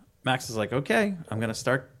 Max is like, okay, I'm going to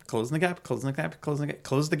start closing the gap, close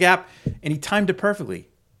the gap. And he timed it perfectly.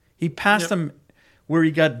 He passed him where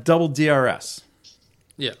he got double DRS.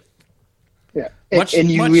 Yeah. Yeah.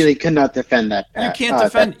 And you really could not defend that. You can't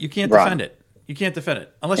defend it. You can't defend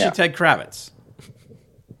it. Unless you're Ted Kravitz.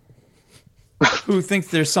 Who thinks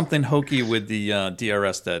there's something hokey with the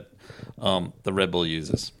DRS that the Red Bull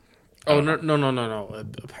uses. Oh, no.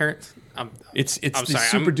 It's the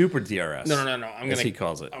super duper DRS. No. He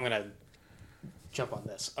calls it. I'm going to jump on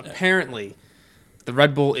this. Apparently, the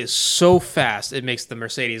Red Bull is so fast, it makes the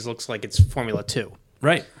Mercedes looks like it's Formula 2.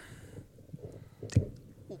 Right.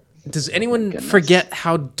 Does anyone forget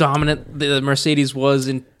how dominant the Mercedes was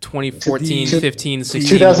in 2014, 15,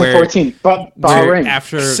 16? 2014, Bahrain.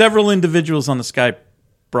 After several individuals on the Sky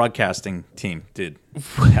broadcasting team did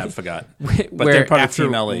have forgot. But they're part of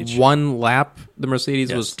Team LH. One lap, the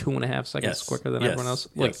Mercedes was 2.5 seconds quicker than everyone else.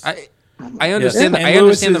 Like, I understand that. I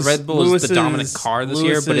understand the Red Bull is the dominant car this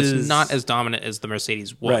year, but it's not as dominant as the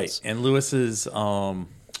Mercedes was. Right, and Lewis's spot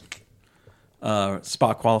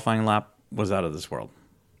qualifying lap was out of this world.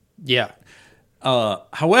 Yeah.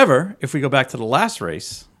 However, if we go back to the last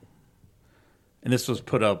race, and this was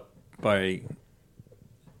put up by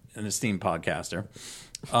an esteemed podcaster,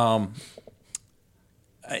 I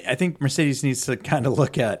think Mercedes needs to kind of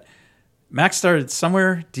look at Max started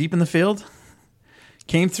somewhere deep in the field,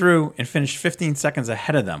 came through and finished 15 seconds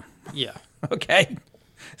ahead of them. Yeah. Okay?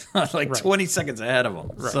 20 seconds ahead of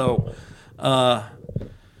them. Right. So I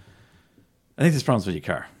think there's problems with your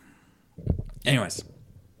car. Anyways.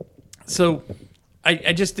 So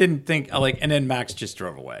I just didn't think and then Max just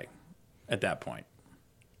drove away at that point.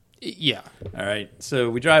 Yeah. All right. So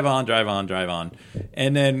we drive on.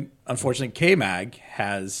 And then unfortunately K-Mag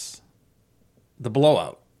has the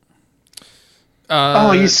blowout.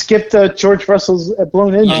 You skipped George Russell's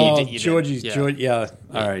blown engine. George. Yeah.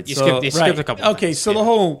 All right. You skipped a couple. Okay. So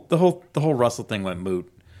the whole Russell thing went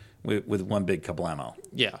moot with one big kablamo.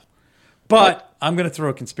 Yeah. But I'm going to throw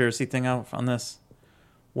a conspiracy thing out on this.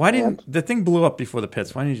 Why didn't the thing blew up before the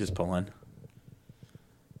pits? Why didn't you just pull in?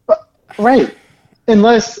 Right.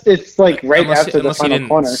 Unless it's like after the final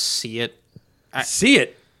corner. See it. See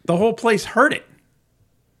it. The whole place heard it.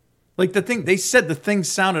 Like they said the thing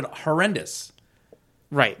sounded horrendous.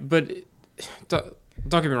 Right, but don't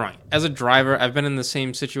get me wrong. As a driver, I've been in the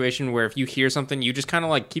same situation where if you hear something, you just kind of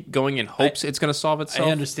like keep going in hopes it's going to solve itself.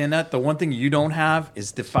 I understand that. The one thing you don't have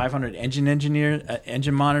is the 500 engine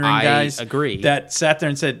monitoring guys. I agree. That sat there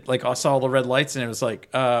and said, like, I saw all the red lights, and it was like,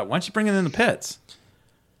 why don't you bring it in the pits?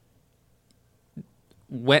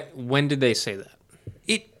 When did they say that?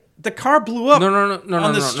 The car blew up. No.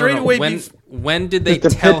 On the straightaway. When did they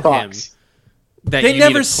tell him that they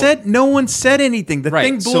never said? No one said anything. The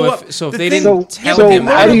thing blew up. So if they didn't tell him,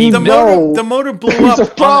 how do you know? The motor blew up. There's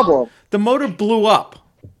a problem. The motor blew up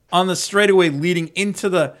on the straightaway leading into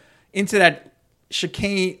that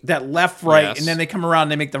chicane, that left right, and then they come around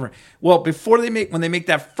and they make the right. Well, when they make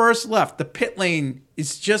that first left, the pit lane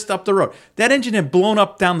is just up the road. That engine had blown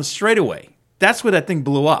up down the straightaway. That's where that thing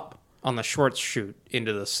blew up. On the short shoot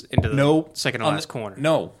into the second to last corner.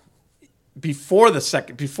 No. Before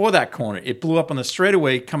that corner, it blew up on the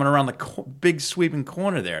straightaway coming around the big sweeping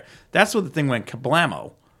corner there. That's where the thing went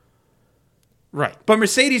kablamo. Right. But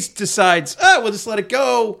Mercedes decides, we'll just let it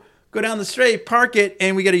go down the straight, park it,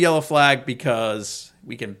 and we get a yellow flag because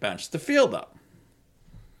we can bench the field up.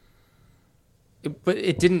 But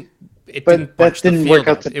it didn't. That didn't work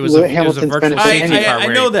out. It was a virtual safety car. I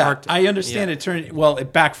know that. I understand it turned. Well,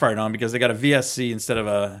 it backfired on because they got a VSC instead of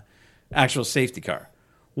a actual safety car.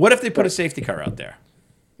 What if they put a safety car out there?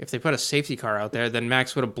 If they put a safety car out there, then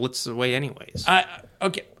Max would have blitzed away anyways.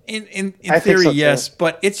 Okay, in theory, so, yes,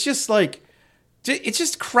 but it's just like it's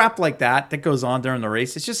just crap like that goes on during the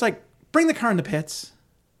race. It's just like bring the car in the pits.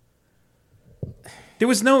 There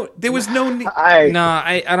was no need. I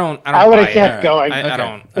don't. I would have kept going. I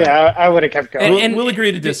don't. Yeah, I would have kept going. And we'll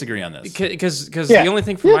agree to disagree on this. Because the only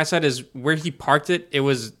thing from my side is where he parked it. It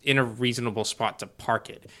was in a reasonable spot to park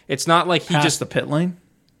it. It's not like he Past the pit lane.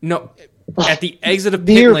 No, at the exit of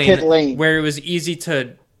pit lane, where it was easy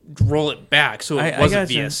to roll it back, so it wasn't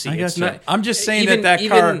VSC. I'm just saying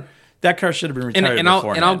that car should have been retired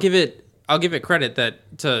beforehand. And I'll give it credit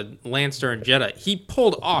that to Lancer and Jetta, he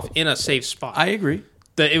pulled off in a safe spot. I agree.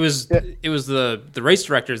 It was the race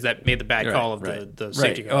directors that made the bad call of the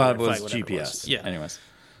safety car. It was GPS. Yeah. Anyways,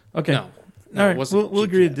 okay. No, all right. We'll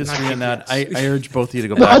agree to disagree on that. I urge both of you to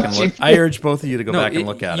go back and look. I urge both of you to go back and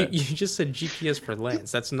look at it. You just said GPS for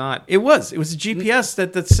Lance. That's not. It was a GPS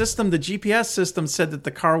that the GPS system said that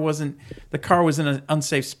the car was in an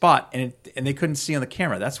unsafe spot and they couldn't see on the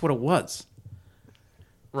camera. That's what it was.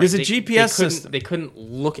 Right. There's a GPS system. They couldn't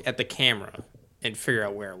look at the camera and figure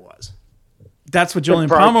out where it was. That's what Julian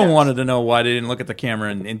Palmer wanted to know, why they didn't look at the camera.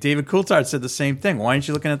 And David Coulthard said the same thing. Why aren't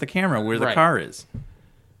you looking at the camera where the car is?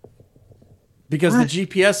 Because the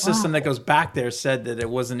GPS system that goes back there said that it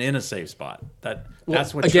wasn't in a safe spot.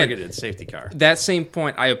 That's what triggered its safety car. That same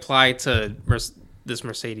point I apply to this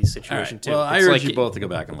Mercedes situation too. Well, I urge you both to go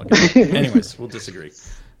back and look at it. Anyways, we'll disagree.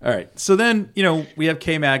 All right. So then, we have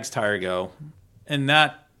K-Mag's tire go. And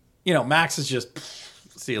that, Max is just,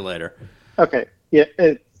 see you later. Okay. Yeah,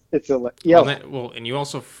 it's a yellow. And you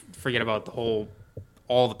also forget about all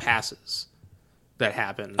the passes that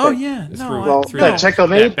happened. Oh yeah, through that Checo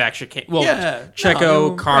made back chicane. Well, yeah,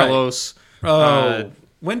 Checo, Carlos. Right.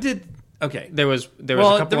 When did? Okay, there was a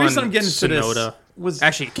couple. The reason I'm getting Sonoda to this was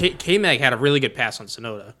actually K-Mag had a really good pass on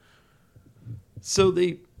Sonoda. So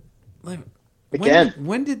again.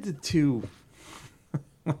 When did the two?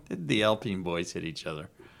 When did the Alpine boys hit each other?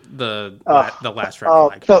 The last red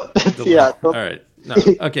flag. All right. No.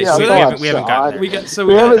 Okay, yeah, so we haven't gotten there. We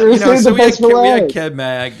had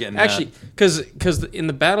K-Mag and actually because in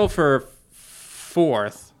the battle for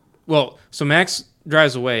fourth, so Max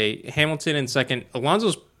drives away, Hamilton in second,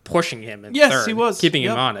 Alonso's pushing him in third, he was keeping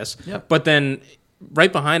him honest. Yep. But then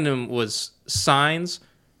right behind him was Sainz,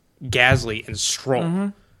 Gasly, and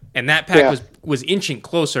Stroll, and that pack was inching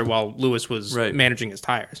closer while Lewis was managing his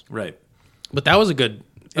tires. Right. But that was a good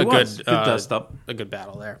dust up, a good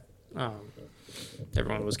battle there.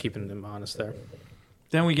 Everyone was keeping them honest there.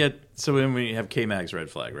 Then we have K-Mag's red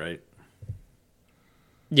flag, right?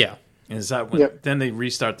 Yeah. And is that when? Then they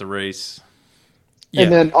restart the race. Yeah.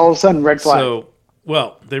 And then all of a sudden, red flag. So,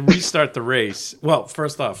 they restart the race. Well,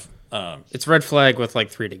 first off, it's red flag with like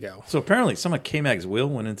 3 to go. So apparently, some of K-Mag's wheel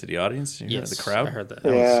went into the audience. You heard the crowd. I heard that.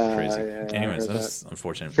 That was crazy. Yeah, anyways, that's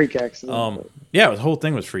unfortunate. Freak accident. The whole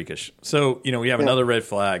thing was freakish. So we have another red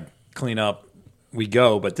flag. Clean up. We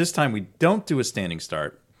go, but this time we don't do a standing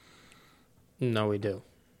start. No, we do.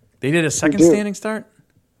 They did a second standing start?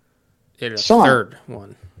 did a Sean. third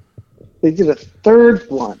one. They did a third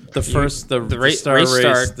one. The first, the race start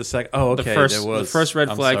start, the second. Oh, okay. The first red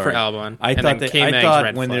flag for Albon. I and thought then K-Mag's I thought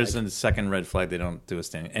red when flag. there's a second red flag, they don't do a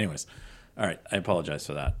standing. Anyways, all right. I apologize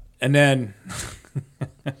for that. And then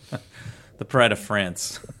the Pride of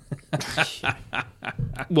France.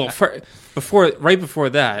 Well, right before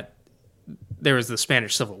that, there was the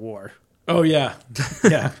Spanish Civil War. Oh yeah,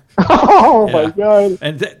 yeah. Oh my god!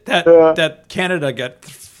 And that Canada got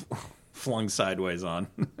flung sideways on.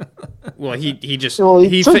 Well, he just Well,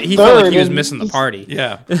 he felt like he was missing the party.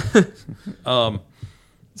 Yeah.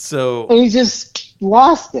 So And he just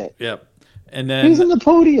lost it. yep. And then He's in the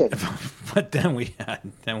podium. but then we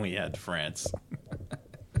had France.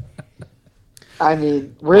 I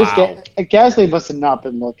mean, where's Gasly must have not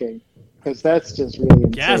been looking, because that's just really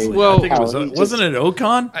insane. Gasly. Well, I think it how was he wasn't it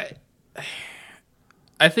Ocon?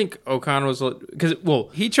 I think Ocon was because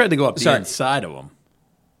He tried to go up the inside of him.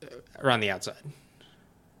 around the outside.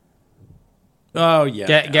 Oh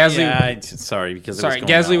yeah, Gasly. Yeah, sorry because it was going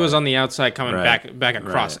Gasly that was way. on the outside coming Right. back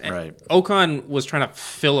across. Right. Ocon was trying to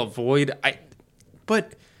fill a void.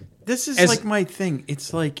 But this is like my thing.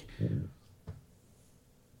 It's like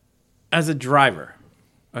as a driver,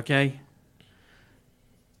 okay,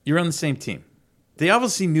 you're on the same team. They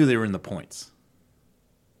obviously knew they were in the points.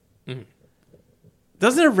 Mm-hmm.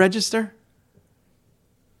 Doesn't it register?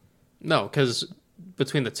 No, because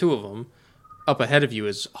between the two of them, up ahead of you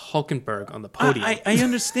is Hulkenberg on the podium. I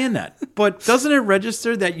understand that, but doesn't it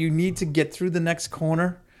register that you need to get through the next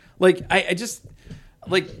corner? Like I just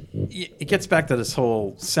like it gets back to this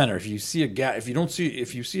whole center. If you see a gap, if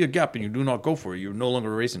you see a gap and you do not go for it, you're no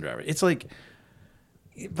longer a racing driver. It's like,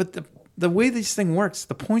 but the way this thing works,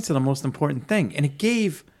 the points are the most important thing, and it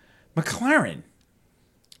gave McLaren.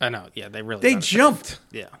 I know. Yeah, They jumped.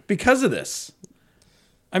 Yeah, because of this.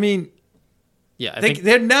 I mean, yeah,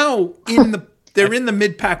 they're now in the. They're in the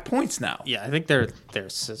mid-pack points now. Yeah, I think they're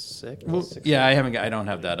six. Well, yeah, I don't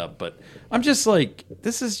have that up, but I'm just like,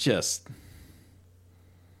 this is just.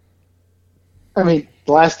 I mean,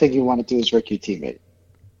 the last thing you want to do is wreck your teammate.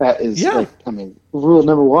 That is, rule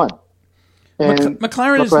number one. And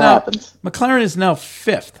McLaren is now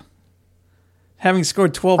fifth, having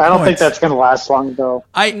scored 12 points. I don't think that's going to last long, though.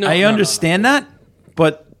 I understand that,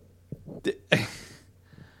 but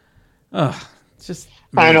just.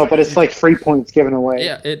 I know, but it's like 3 points given away.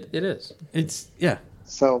 Yeah, it is. It's yeah.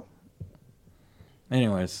 So,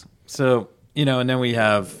 anyways, and then we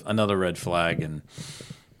have another red flag, and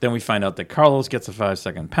then we find out that Carlos gets a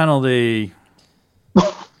 5-second penalty,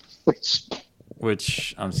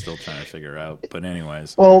 which I'm still trying to figure out. But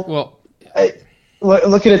anyways, look at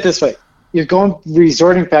it this way: you're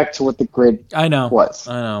resorting back to what the grid was.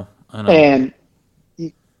 I know. And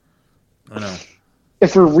I know.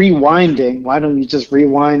 If we're rewinding, why don't you just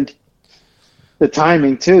rewind the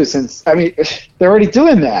timing too? Since they're already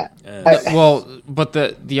doing that. But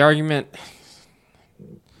the argument,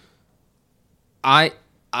 I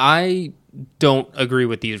don't agree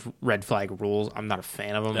with these red flag rules. I'm not a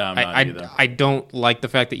fan of them. No, I'm not either. I don't like the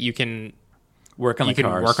fact that you can work on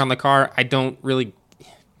the car. I don't really.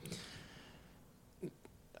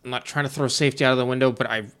 I'm not trying to throw safety out of the window, but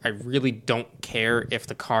I really don't care if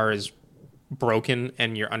the car is broken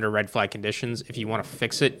and you're under red flag conditions. If you want to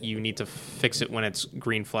fix it, you need to fix it when it's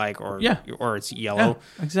green flag or it's yellow.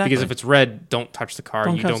 Yeah, exactly. Because if it's red, don't touch the car.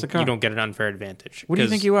 You car. don't get an unfair advantage. What do you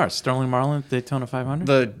think you are, Sterling Marlin, Daytona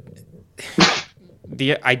 500?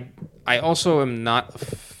 I also am not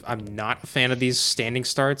a fan of these standing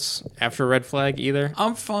starts after a red flag either.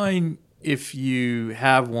 I'm fine if you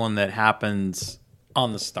have one that happens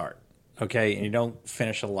on the start, okay, and you don't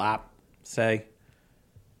finish a lap, say.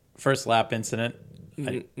 First lap incident.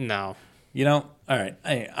 No. All right.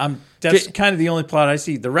 That's kind of the only plot I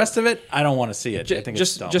see. The rest of it, I don't want to see it. I think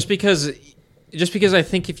it's dumb. Just because I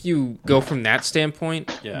think if you go from that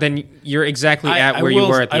standpoint, then you're exactly at where you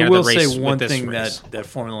were at the end of the race. I will say one thing race. that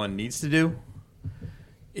Formula One needs to do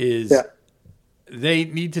is they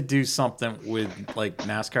need to do something with like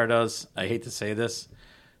NASCAR does. I hate to say this.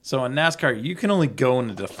 So in NASCAR, you can only go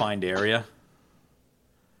in a defined area.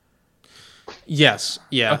 Yes.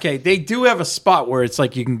 Yeah. Okay. They do have a spot where it's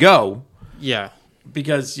like you can go. Yeah.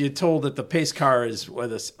 Because you're told that the pace car is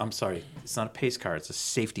I'm sorry, it's not a pace car; it's a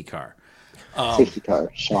safety car. Safety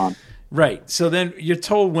car, Sean. Right. So then you're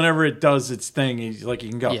told whenever it does its thing, you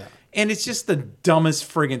can go. Yeah. And it's just the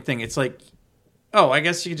dumbest friggin' thing. It's like, I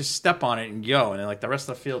guess you can just step on it and go, and then like the rest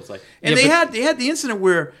of the field's like. And they had the incident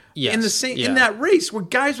where in that race where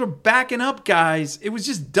guys were backing up guys. It was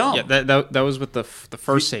just dumb. Yeah, that was with the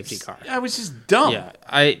first safety car. Yeah, it was just dumb. Yeah,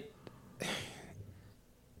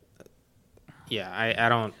 Yeah, I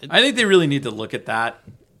don't. I think they really need to look at that,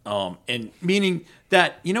 and meaning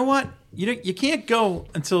that you know what, you can't go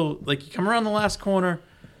until like you come around the last corner,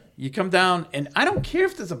 you come down, and I don't care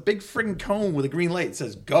if there's a big friggin' cone with a green light that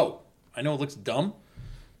says go. I know it looks dumb,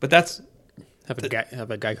 but that's have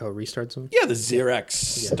a Geico restart something. Yeah, the Xerox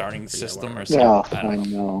starting system or something. Yeah, I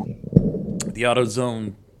know. The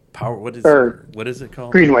AutoZone power. What is it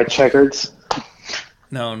called? Green white checkers.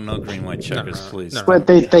 No, green white checkers, please. No. But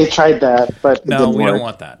they tried that, but no, we don't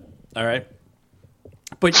want that. All right.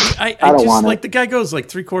 But I just want like the guy goes like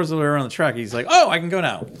 3/4 of the way around the track. He's like, "Oh, I can go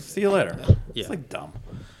now. See you later." Yeah. It's like dumb.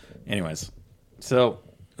 Anyways, so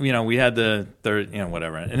we had the third,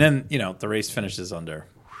 whatever, and then the race finishes under.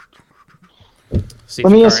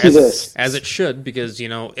 Let me ask you this, as it should, because that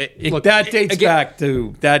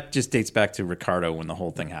just dates back to Ricciardo when the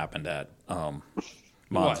whole thing happened at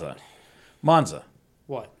Monza. Monza.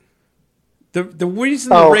 What? The reason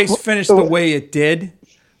the race finished the way it did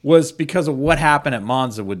was because of what happened at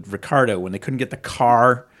Monza with Ricciardo when they couldn't get the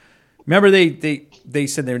car. Remember they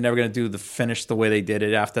said they were never going to do the finish the way they did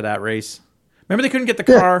it after that race. Remember they couldn't get the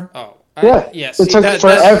car. Oh. It took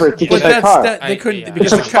forever to get that car. They couldn't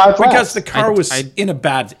because the car was in a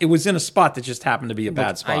bad. It was in a spot that just happened to be a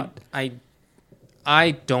bad spot.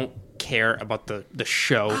 I don't care about the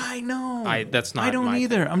show. I know. That's not. I don't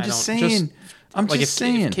either. I'm just saying.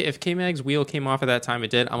 If K-Mag's wheel came off at that time, it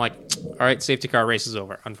did. I'm like, all right, safety car race is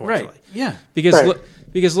over. Unfortunately, right? Yeah.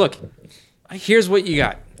 Because look, here's what you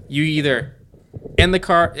got. You either end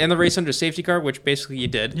the race under safety car, which basically you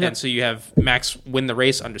did, and so you have Max win the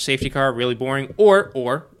race under safety car, really boring, or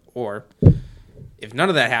if none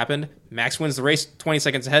of that happened, Max wins the race 20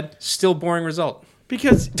 seconds ahead, still boring result.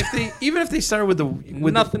 Because if they started with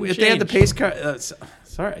if they had the pace car,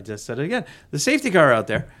 sorry, I just said it again, the safety car out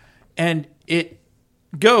there, and it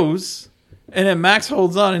goes, and then Max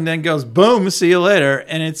holds on and then goes boom, see you later,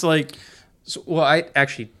 and it's like,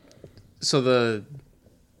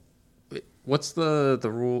 what's the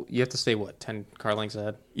rule? You have to stay 10 car lengths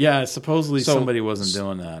ahead? Yeah, supposedly somebody wasn't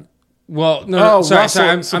doing that. Well, no,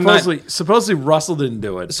 sorry. Supposedly Russell didn't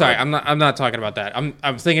do it. Sorry, I'm not talking about that.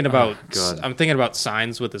 I'm thinking about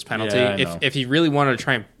Sainz with his penalty. Yeah, if he really wanted to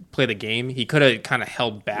try and play the game, he could have kind of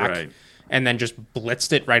held back and then just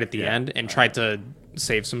blitzed it right at the end and tried to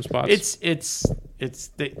save some spots. It's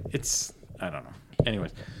I don't know.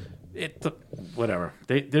 Anyways. Whatever.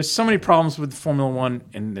 There's so many problems with Formula One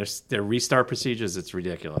and their restart procedures. It's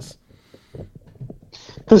ridiculous.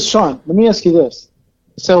 Because Sean, let me ask you this: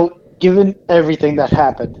 so, given everything that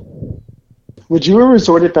happened, would you have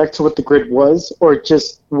resorted back to what the grid was, or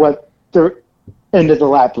just what the end of the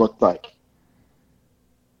lap looked like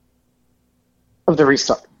of the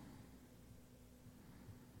restart?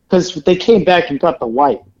 Because they came back and got the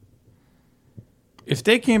white. If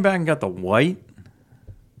they came back and got the white.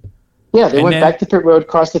 Yeah, they went back to pit road,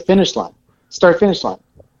 crossed the finish line, start-finish line.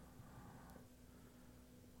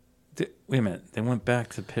 Wait a minute, they went back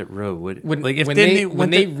to pit road. When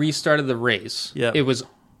they restarted the race, it was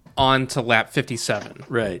on to lap 57.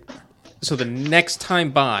 Right. So the next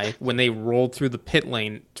time by, when they rolled through the pit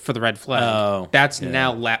lane for the red flag, that's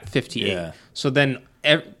now lap 58. Yeah. So then,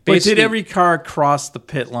 but did every car cross the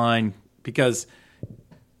pit line? Because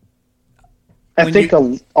I think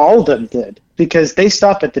all of them did. Because they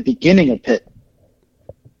stop at the beginning of pit.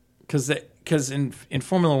 Because in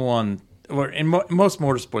Formula One or in most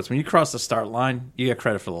motorsports, when you cross the start line, you get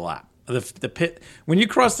credit for the lap. The pit when you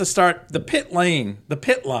cross the pit line,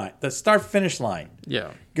 the start finish line,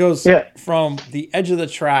 goes from the edge of the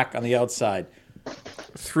track on the outside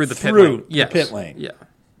through the pit lane. Yeah,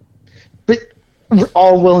 but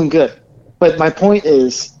all well and good. But my point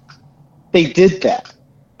is, they did that.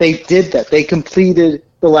 They completed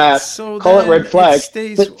the lap, call it red flag.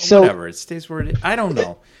 Whatever. It stays where it is. I don't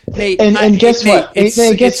know. Guess what?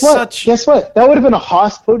 Guess what? That would have been a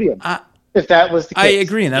Haas podium if that was the case. I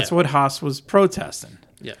agree, and that's what Haas was protesting.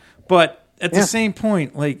 Yeah. But at the same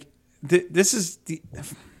point, like, this is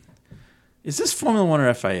this Formula One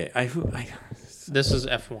or FIA? This is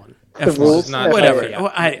F1. F1 is not whatever.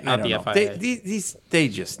 FIA. I don't the know. FIA. They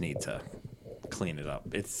just need to clean it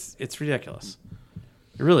up. It's ridiculous.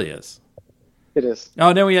 It really is. It is. Oh,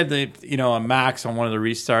 and then we had a Max on one of the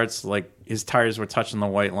restarts, like his tires were touching the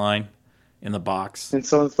white line in the box. And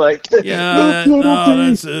someone's like, no,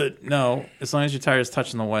 that's it. No, as long as your tire is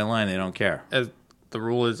touching the white line, they don't care. The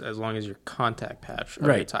rule is as long as your contact patch of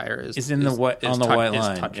your tire is on the white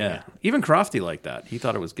line. Touching it. Even Crofty liked that. He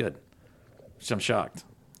thought it was good. Which I'm shocked.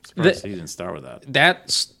 Surprised he didn't start with that.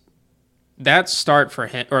 That start for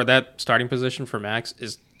him, or that starting position for Max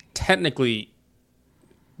is technically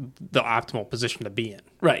the optimal position to be in.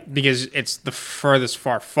 Right. Because it's the furthest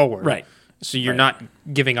far forward. Right. So you're not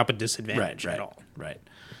giving up a disadvantage at all. Right.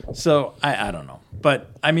 So I don't know. But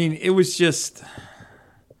I mean, it was just,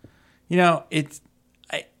 I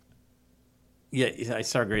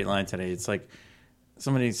saw a great line today. It's like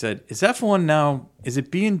somebody said, is F1 now, is it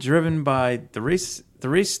being driven by the race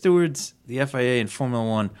stewards, the FIA, and Formula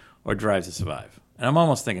One, or Drive to Survive? And I'm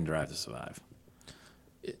almost thinking Drive to Survive.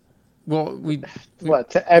 Well,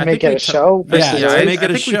 to make it a show? To make it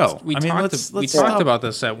a show. We talked about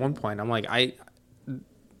this at one point. I'm like,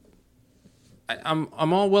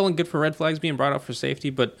 I'm all well and good for red flags being brought up for safety,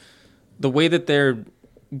 but the way that they're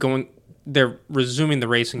resuming the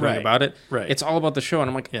race and going about it, it's all about the show. And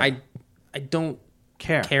I'm like, I don't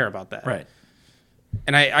care about that. Right.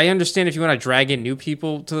 And I understand if you want to drag in new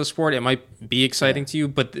people to the sport, it might be exciting to you,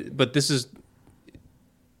 but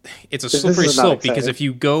it's a slippery slope, because if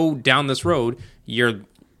you go down this road,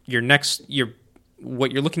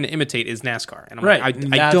 what you're looking to imitate is NASCAR. And I'm like,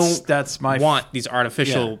 I don't want these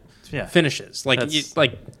artificial finishes.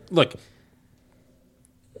 Look,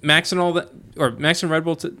 Max and all that, or Max and Red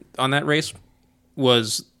Bull on that race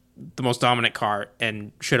was the most dominant car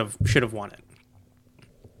and should have won it.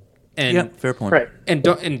 And fair point. Right. And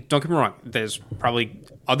don't get me wrong. There's probably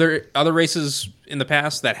other races in the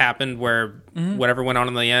past that happened where whatever went on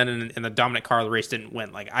in the end, and the dominant car of the race didn't win.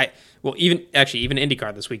 Even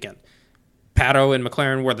IndyCar this weekend, Pato and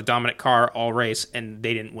McLaren were the dominant car all race, and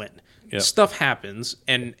they didn't win. Yep. Stuff happens,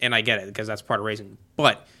 and I get it, because that's part of racing.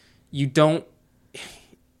 But you don't.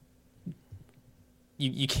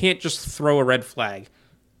 You can't just throw a red flag,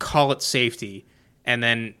 call it safety, and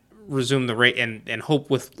then resume the race and hope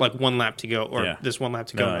with like one lap to go, or this one lap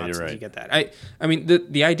to go. No, you're right. You get that. I mean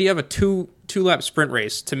the idea of a two lap sprint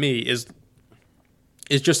race to me is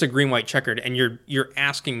just a green white checkered, and you're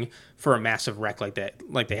asking for a massive wreck like that,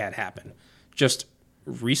 like they had happen. Just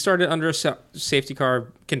restart it under safety car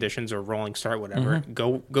conditions or rolling start, whatever.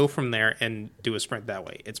 Go from there and do a sprint that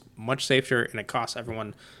way. It's much safer, and it costs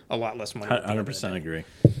everyone a lot less money. 100% agree.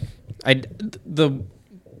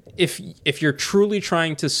 If you're truly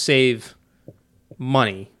trying to save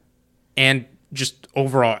money and just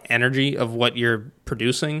overall energy of what you're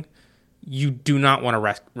producing, you do not want a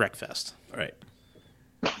wreck fest. Right.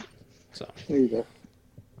 So there you go.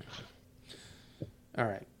 All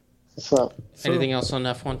right. So anything else on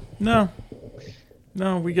F1?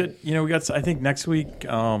 No, we got. I think next week, we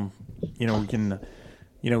can,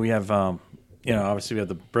 we have, obviously we have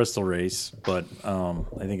the Bristol race, but I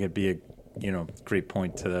think it'd be a, great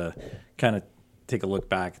point to kind of take a look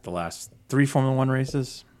back at the last 3 Formula One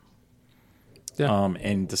races,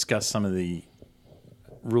 and discuss some of the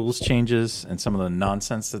rules changes and some of the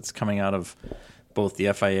nonsense that's coming out of both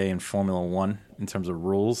the FIA and Formula One in terms of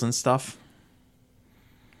rules and stuff.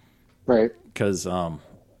 Right. Because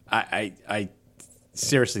I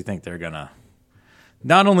seriously think they're gonna.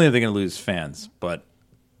 Not only are they gonna lose fans, but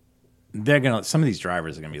some of these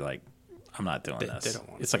drivers are gonna be like, I'm not doing this. They don't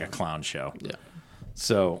want it's like a clown show. Yeah.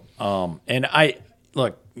 So, and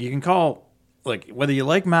you can call, whether you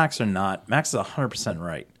like Max or not, Max is 100%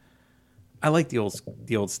 right. I like the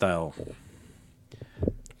old style.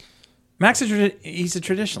 Max he's a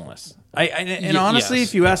traditionalist. Honestly,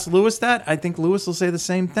 if you ask Lewis that, I think Lewis will say the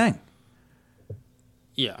same thing.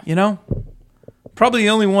 Yeah. Probably the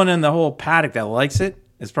only one in the whole paddock that likes it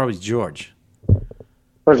is probably George.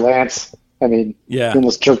 Or Lance. I mean, he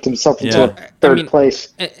almost jerked himself into a third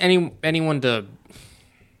place. Anyone to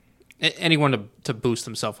boost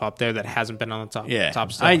himself up there that hasn't been on the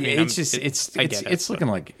top stuff. I don't know.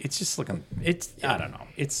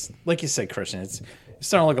 It's like you said, Christian. It's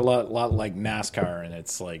starting to look a lot like NASCAR, and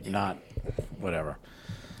it's like not whatever.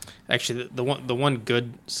 Actually, the one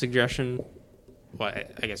good suggestion. Well,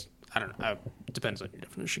 I guess I don't know. It depends on your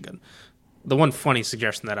definition. Good. The one funny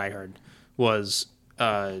suggestion that I heard was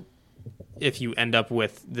if you end up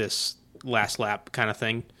with this last lap kind of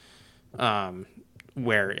thing,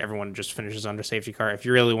 where everyone just finishes under safety car. If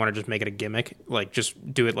you really want to just make it a gimmick,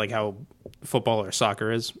 just do it like how football or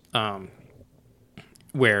soccer is,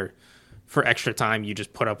 where for extra time you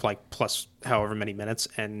just put up plus however many minutes,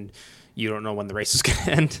 and you don't know when the race is going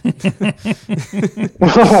to end.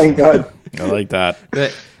 Oh my god, I like that.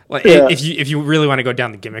 If you really want to go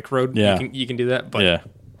down the gimmick road, you can do that. But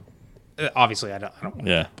obviously, I don't want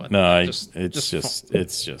to. But no, it's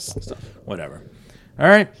just whatever. All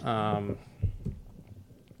right.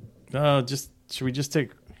 Should we just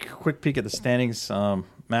take a quick peek at the standings?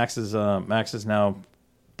 Max is now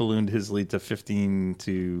ballooned his lead to 15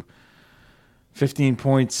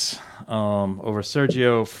 points over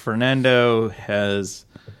Sergio. Fernando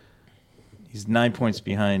He's 9 points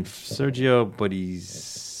behind Sergio, but he's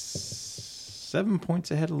 7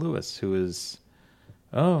 points ahead of Lewis, who is...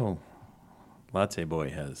 Oh, Latte Boy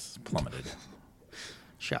has plummeted.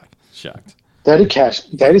 Shocked.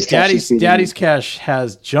 Daddy's Cash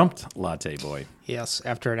has jumped Latte Boy. Yes,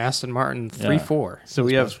 after an Aston Martin 3-4. So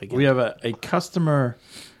we have a customer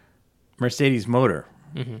Mercedes motor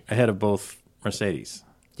ahead of both Mercedes.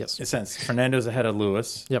 Yes. In a sense, Fernando's ahead of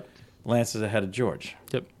Lewis. Yep. Lance is ahead of George.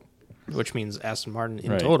 Yep. Which means Aston Martin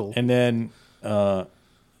in total. And then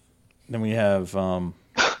we have Lando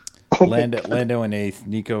in 8th,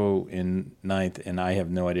 Nico in 9th, and I have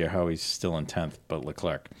no idea how he's still in 10th, but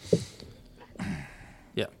Leclerc.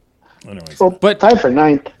 Yeah. Anyways. Well, but tied for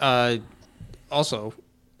 9th. Also,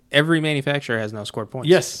 every manufacturer has now scored points.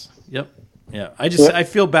 Yes. Yep. Yeah. I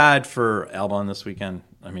feel bad for Albon this weekend.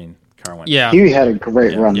 I mean, car went. Yeah. He had a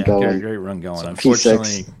great run going. Great run going. So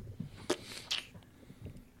Unfortunately,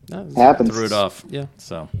 happens. Threw it off. Yeah.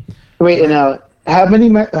 So. Wait, and how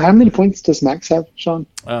many points does Max have, Sean?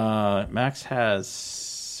 Max has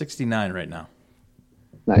 69 right now.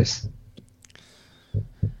 Nice.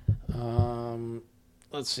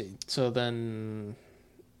 Let's see. So then,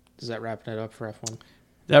 does that wrap it up for F1?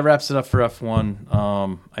 That wraps it up for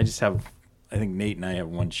F1. I think Nate and I have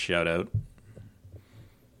one shout out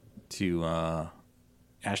to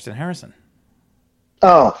Ashton Harrison.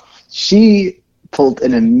 Oh, she pulled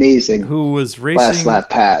an amazing last lap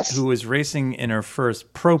pass. Who was racing in her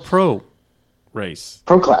first pro race.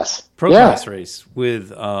 Pro class Race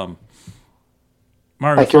with Mario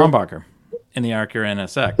Farnbacher in the Acura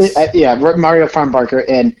NSX. Mario Farnbacher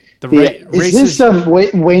and is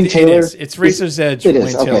this Wayne Taylor? It's Racer's Edge, Wayne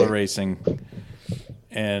Taylor Racing,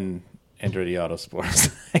 and Andretti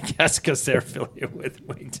Autosports. I guess because they're affiliated with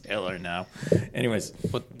Wayne Taylor now. Anyways,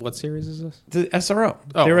 what series is this? The SRO.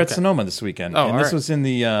 They were at Sonoma this weekend, and this was in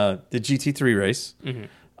the GT3 race.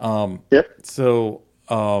 Mm-hmm. Yep. So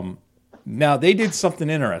now they did something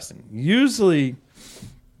interesting. Usually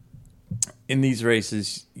in these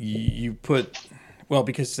races, you put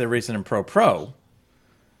because they're racing in pro.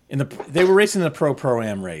 They were racing in the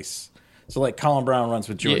Pro-Am race. So like Colin Brown runs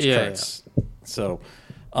with George Kurtz. Yeah.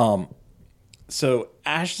 So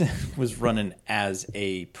Ashton was running as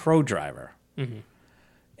a pro driver. Mm-hmm.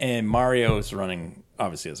 And Mario's running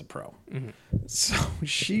obviously as a pro. Mm-hmm. So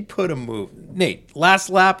she put a move. Nate, last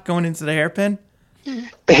lap going into the hairpin.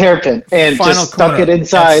 The hairpin. And Final just stuck it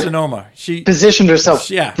inside. Sonoma. She positioned herself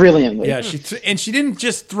brilliantly. Yeah, and she didn't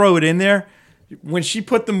just throw it in there. When she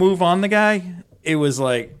put the move on the guy, it was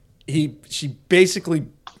like she basically,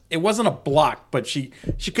 it wasn't a block, but the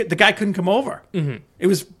guy couldn't come over. Mm-hmm. It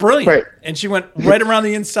was brilliant. Right. And she went right around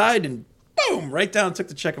the inside and boom, right down, took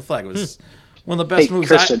the checkered flag. It was one of the best moves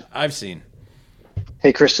I've seen.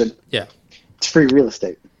 Hey, Christian. Yeah. It's free real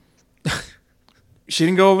estate. She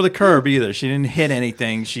didn't go over the curb either. She didn't hit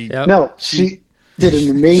anything. She did an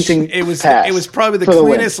amazing pass. It was probably the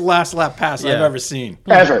cleanest last lap pass I've ever seen.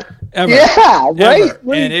 Ever. Yeah, right?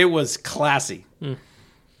 Ever. And it was classy. Mm.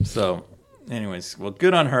 So, anyways, well,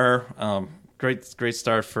 good on her. Great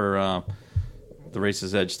start for the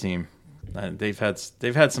Racer's Edge team. They've had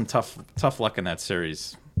some tough luck in that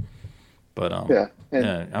series, but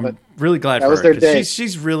I'm really glad for her because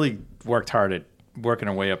she's really worked hard at working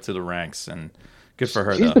her way up to the ranks, and good for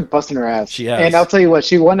her. She's been busting her ass. She has. And I'll tell you what,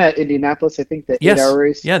 she won at Indianapolis. I think the 8-hour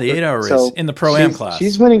race. Yeah, the 8-hour race in the Pro-Am class.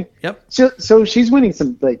 She's winning. Yep. So she's winning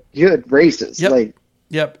some good races. Yep.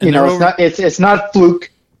 Yep. And it's not fluke.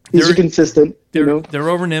 These are consistent. They're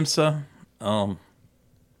over in IMSA,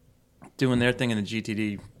 doing their thing in the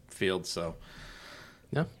GTD field. So,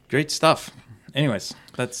 great stuff. Anyways,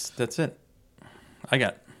 that's it. I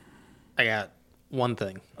got one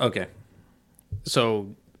thing. Okay.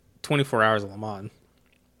 So, 24 Hours of Le Mans.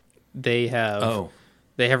 They have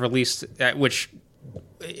released, which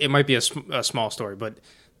it might be a small story, but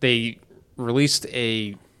they released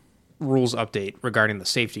a rules update regarding the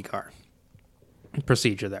safety car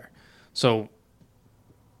procedure there. So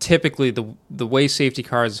typically the way safety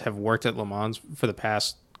cars have worked at Le Mans for the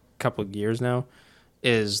past couple of years now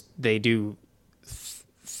is they do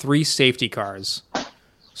 3 safety cars.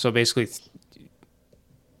 So basically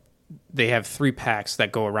they have 3 packs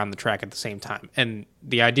that go around the track at the same time. And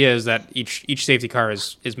the idea is that each safety car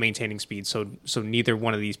is maintaining speed, so neither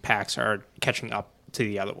one of these packs are catching up to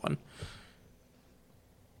the other one.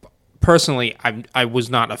 Personally, I was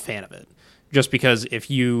not a fan of it. Just because if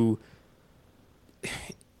you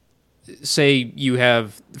say you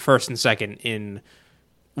have first and second in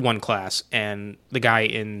one class and the guy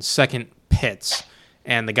in second pits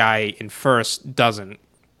and the guy in first doesn't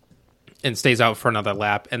and stays out for another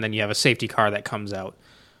lap, and then you have a safety car that comes out.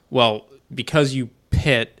 Well, because you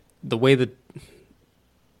pit, the way that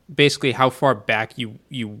basically how far back you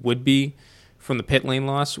would be from the pit lane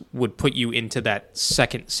loss would put you into that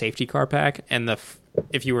second safety car pack, and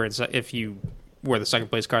if you were the second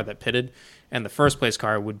place car that pitted, and the first place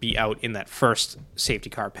car would be out in that first safety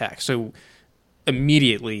car pack. So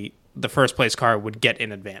immediately the first place car would get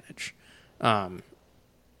an advantage, right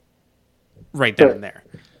then and there.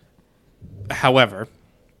 However,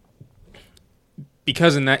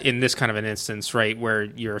 because in this kind of an instance, right, where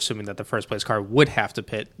you're assuming that the first place car would have to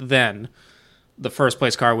pit, then the first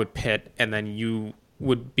place car would pit, and then you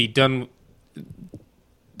would be done.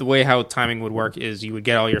 The way how timing would work is you would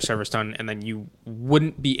get all your service done, and then you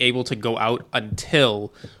wouldn't be able to go out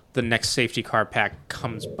until the next safety car pack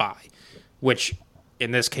comes by, which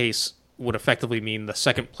in this case would effectively mean the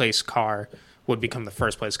second place car would become the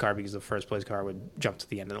first place car because the first place car would jump to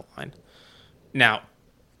the end of the line. Now,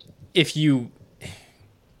 if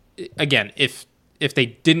they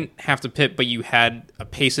didn't have to pit, but you had a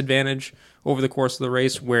pace advantage over the course of the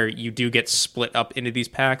race where you do get split up into these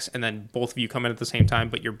packs and then both of you come in at the same time,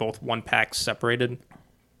 but you're both one pack separated,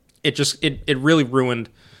 it really ruined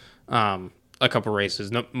a couple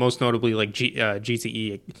races. Most notably, like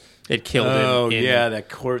GTE, it killed it. Oh, yeah,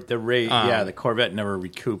 the Corvette never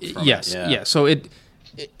recouped from it. Yeah. So it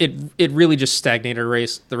really just stagnated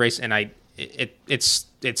the race, and it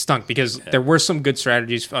stunk because there were some good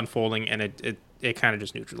strategies unfolding, and it kind of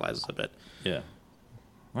just neutralizes a bit. Yeah.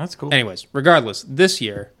 That's cool. Anyways, regardless, this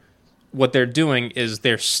year, what they're doing is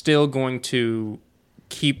they're still going to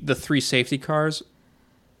keep the 3 safety cars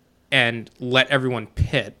and let everyone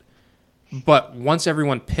pit. But once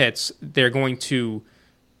everyone pits, they're going to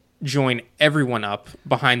join everyone up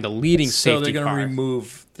behind the leading safety car. So they're going to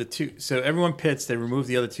remove the 2. So everyone pits, they remove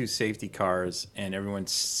the other 2 safety cars, and everyone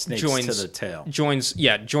snakes to the tail. Joins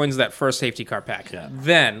that first safety car pack. Yeah.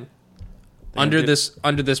 Then under this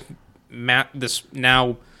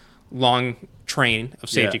now long train of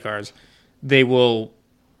safety cars, they will,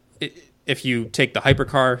 if you take the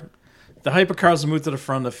hypercar, the hypercars will move to the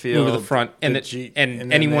front of the field, move to the front, and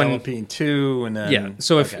anyone LMP2, and then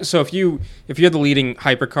So if you're the leading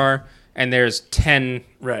hypercar and there's 10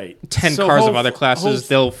 cars of other classes,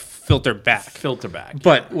 they'll filter back.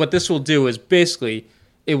 But what this will do is basically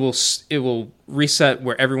it will reset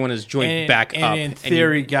where everyone is joined back up. And in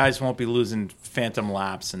theory, guys won't be losing phantom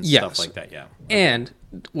laps and stuff like that. Yeah. And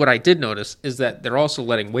what I did notice is that they're also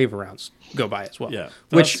letting wave rounds go by as well. Yeah.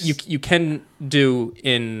 Which you can do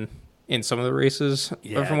in some of the races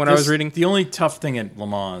from what I was reading. The only tough thing at Le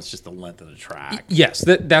Mans is just the length of the track. Yes,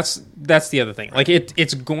 that's the other thing. Like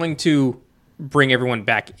it's going to bring everyone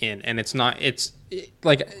back in, and it's not.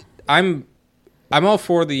 I'm all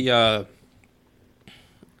for the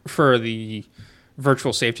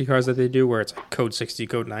virtual safety cars that they do, where it's like code 60,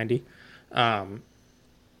 code 90.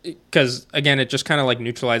 Because again, it just kind of like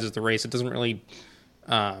neutralizes the race. It doesn't really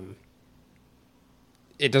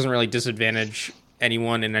disadvantage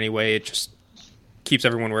anyone in any way. It just keeps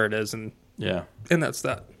everyone where it is, and that's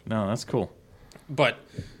that. No, that's cool. But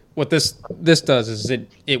what this does is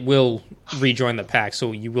it will rejoin the pack,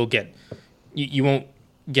 so you will get you won't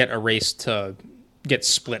get a race to get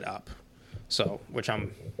split up. So, which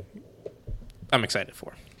I'm excited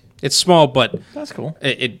for. It's small, but that's cool.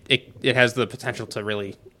 It has the potential to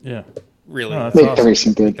really make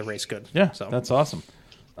the race good. Yeah, so that's awesome.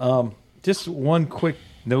 Just one quick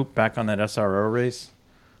note back on that SRO race.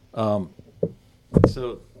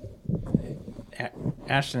 So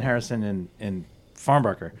Ashton Harrison and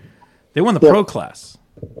Farnbacher, they won the pro class.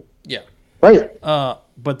 Yeah. Right.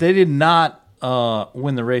 But they did not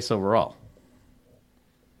win the race overall.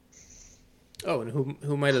 Oh, and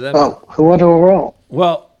who might have that? Oh, who won overall?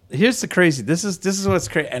 Well, here's the crazy. This is what's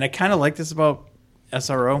crazy, and I kind of like this about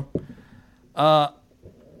SRO.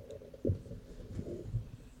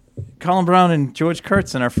 Colin Brown and George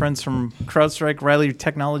Kurtz and our friends from CrowdStrike Riley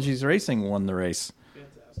Technologies Racing won the race.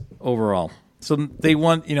 Fantastic. Overall. So they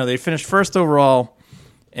won, they finished first overall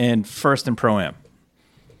and first in Pro-Am.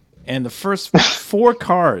 And the first 4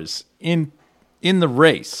 cars in the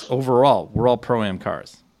race overall were all Pro-Am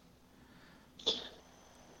cars.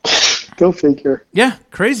 Go figure. Yeah,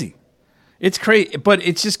 crazy. It's crazy, but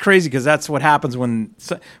it's just crazy because that's what happens when.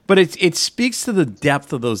 But it speaks to the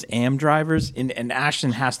depth of those AM drivers, and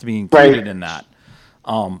Ashton has to be included in that.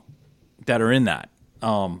 That are in that,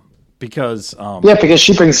 because because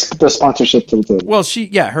she brings the sponsorship to the table. Well,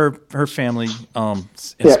 her family,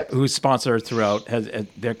 who's sponsor throughout, has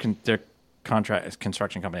their contract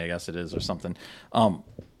construction company, I guess it is, or something.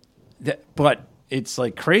 But it's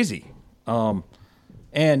like crazy.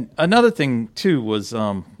 And another thing too was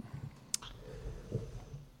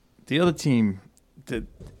other team, the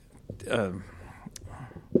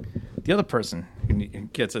other person who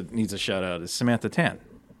needs a shout out is Samantha Tan.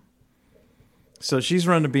 So she's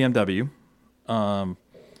run the BMW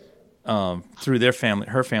through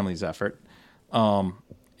her family's effort, and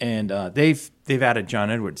they've added John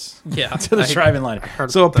Edwards to the driving line.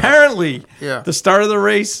 So apparently, the start of the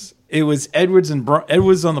race, it was Edwards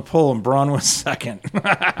Edwards on the pole and Braun was second.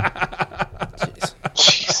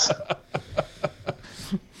 Jeez.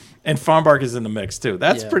 And Farnbark is in the mix too.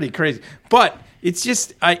 That's pretty crazy, but. It's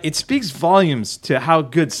just, it speaks volumes to how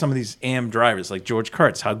good some of these AM drivers, like George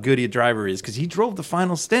Kurtz, how good a driver is, because he drove the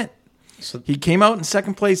final stint. So he came out in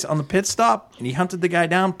second place on the pit stop, and he hunted the guy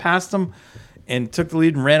down, passed him, and took the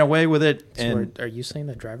lead and ran away with it. And are you saying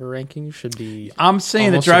the driver rankings should be? I'm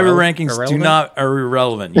saying the driver rankings are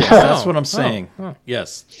irrelevant. Yes, that's what I'm saying.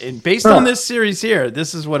 Yes, and based on this series here,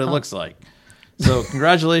 this is what it looks like. So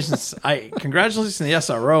congratulations, congratulations to the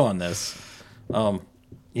SRO on this.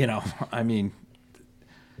 I mean.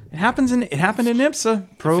 It happened in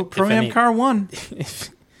IMSA. Pro Am Car won.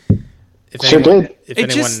 If anyone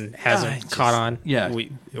hasn't caught on, we're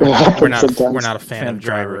not a fan of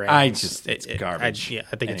driver. It's garbage.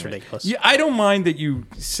 I think it's ridiculous. Yeah, I don't mind that you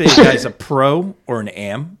say a guy's a pro or an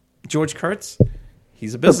AM. George Kurtz,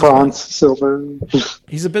 he's a businessman. Bronze, silver.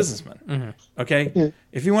 He's a businessman. Mm-hmm. Okay,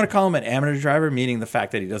 if you want to call him an amateur driver, meaning the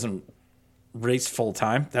fact that he doesn't race full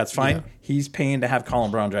time, that's fine. Yeah. He's paying to have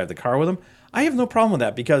Colin Brown drive the car with him. I have no problem with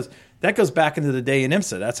that because that goes back into the day in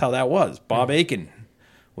IMSA. That's how that was. Bob Aiken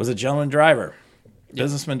was a gentleman driver,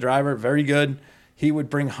 businessman driver, very good. He would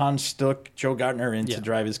bring Hans Stuck, Joe Gartner in to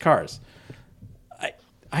drive his cars.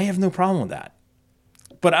 I have no problem with that.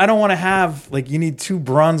 But I don't want to have, you need two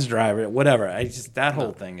bronze drivers, whatever. That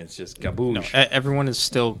whole thing is just gaboosh. No, everyone is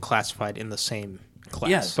still classified in the same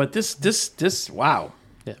class. Yeah, but this wow.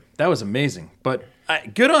 Yeah. That was amazing. But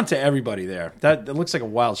good on to everybody there. That looks like a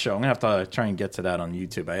wild show. I'm gonna have to try and get to that on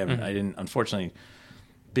YouTube. I didn't. Unfortunately,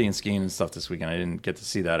 being skiing and stuff this weekend, I didn't get to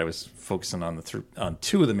see that. I was focusing on on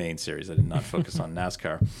two of the main series. I did not focus on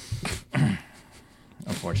NASCAR.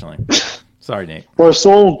 Unfortunately, sorry, Nate. We're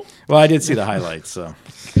sold. Well, I did see the highlights. So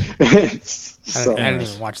I didn't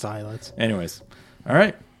even watch the highlights. Anyways, all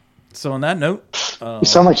right. So on that note, you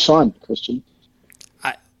sound like Sean, Christian.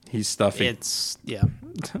 He's stuffy. He's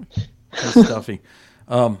stuffy.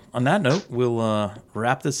 On that note, we'll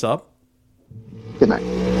wrap this up. Good night.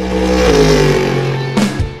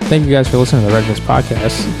 Thank you guys for listening to the Red Mist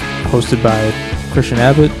Podcast, hosted by Christian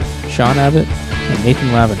Abbott, Sean Abbott, and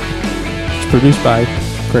Nathan Lavin. It's produced by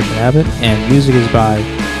Christian Abbott, and music is by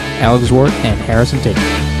Alex Wart and Harrison Tate.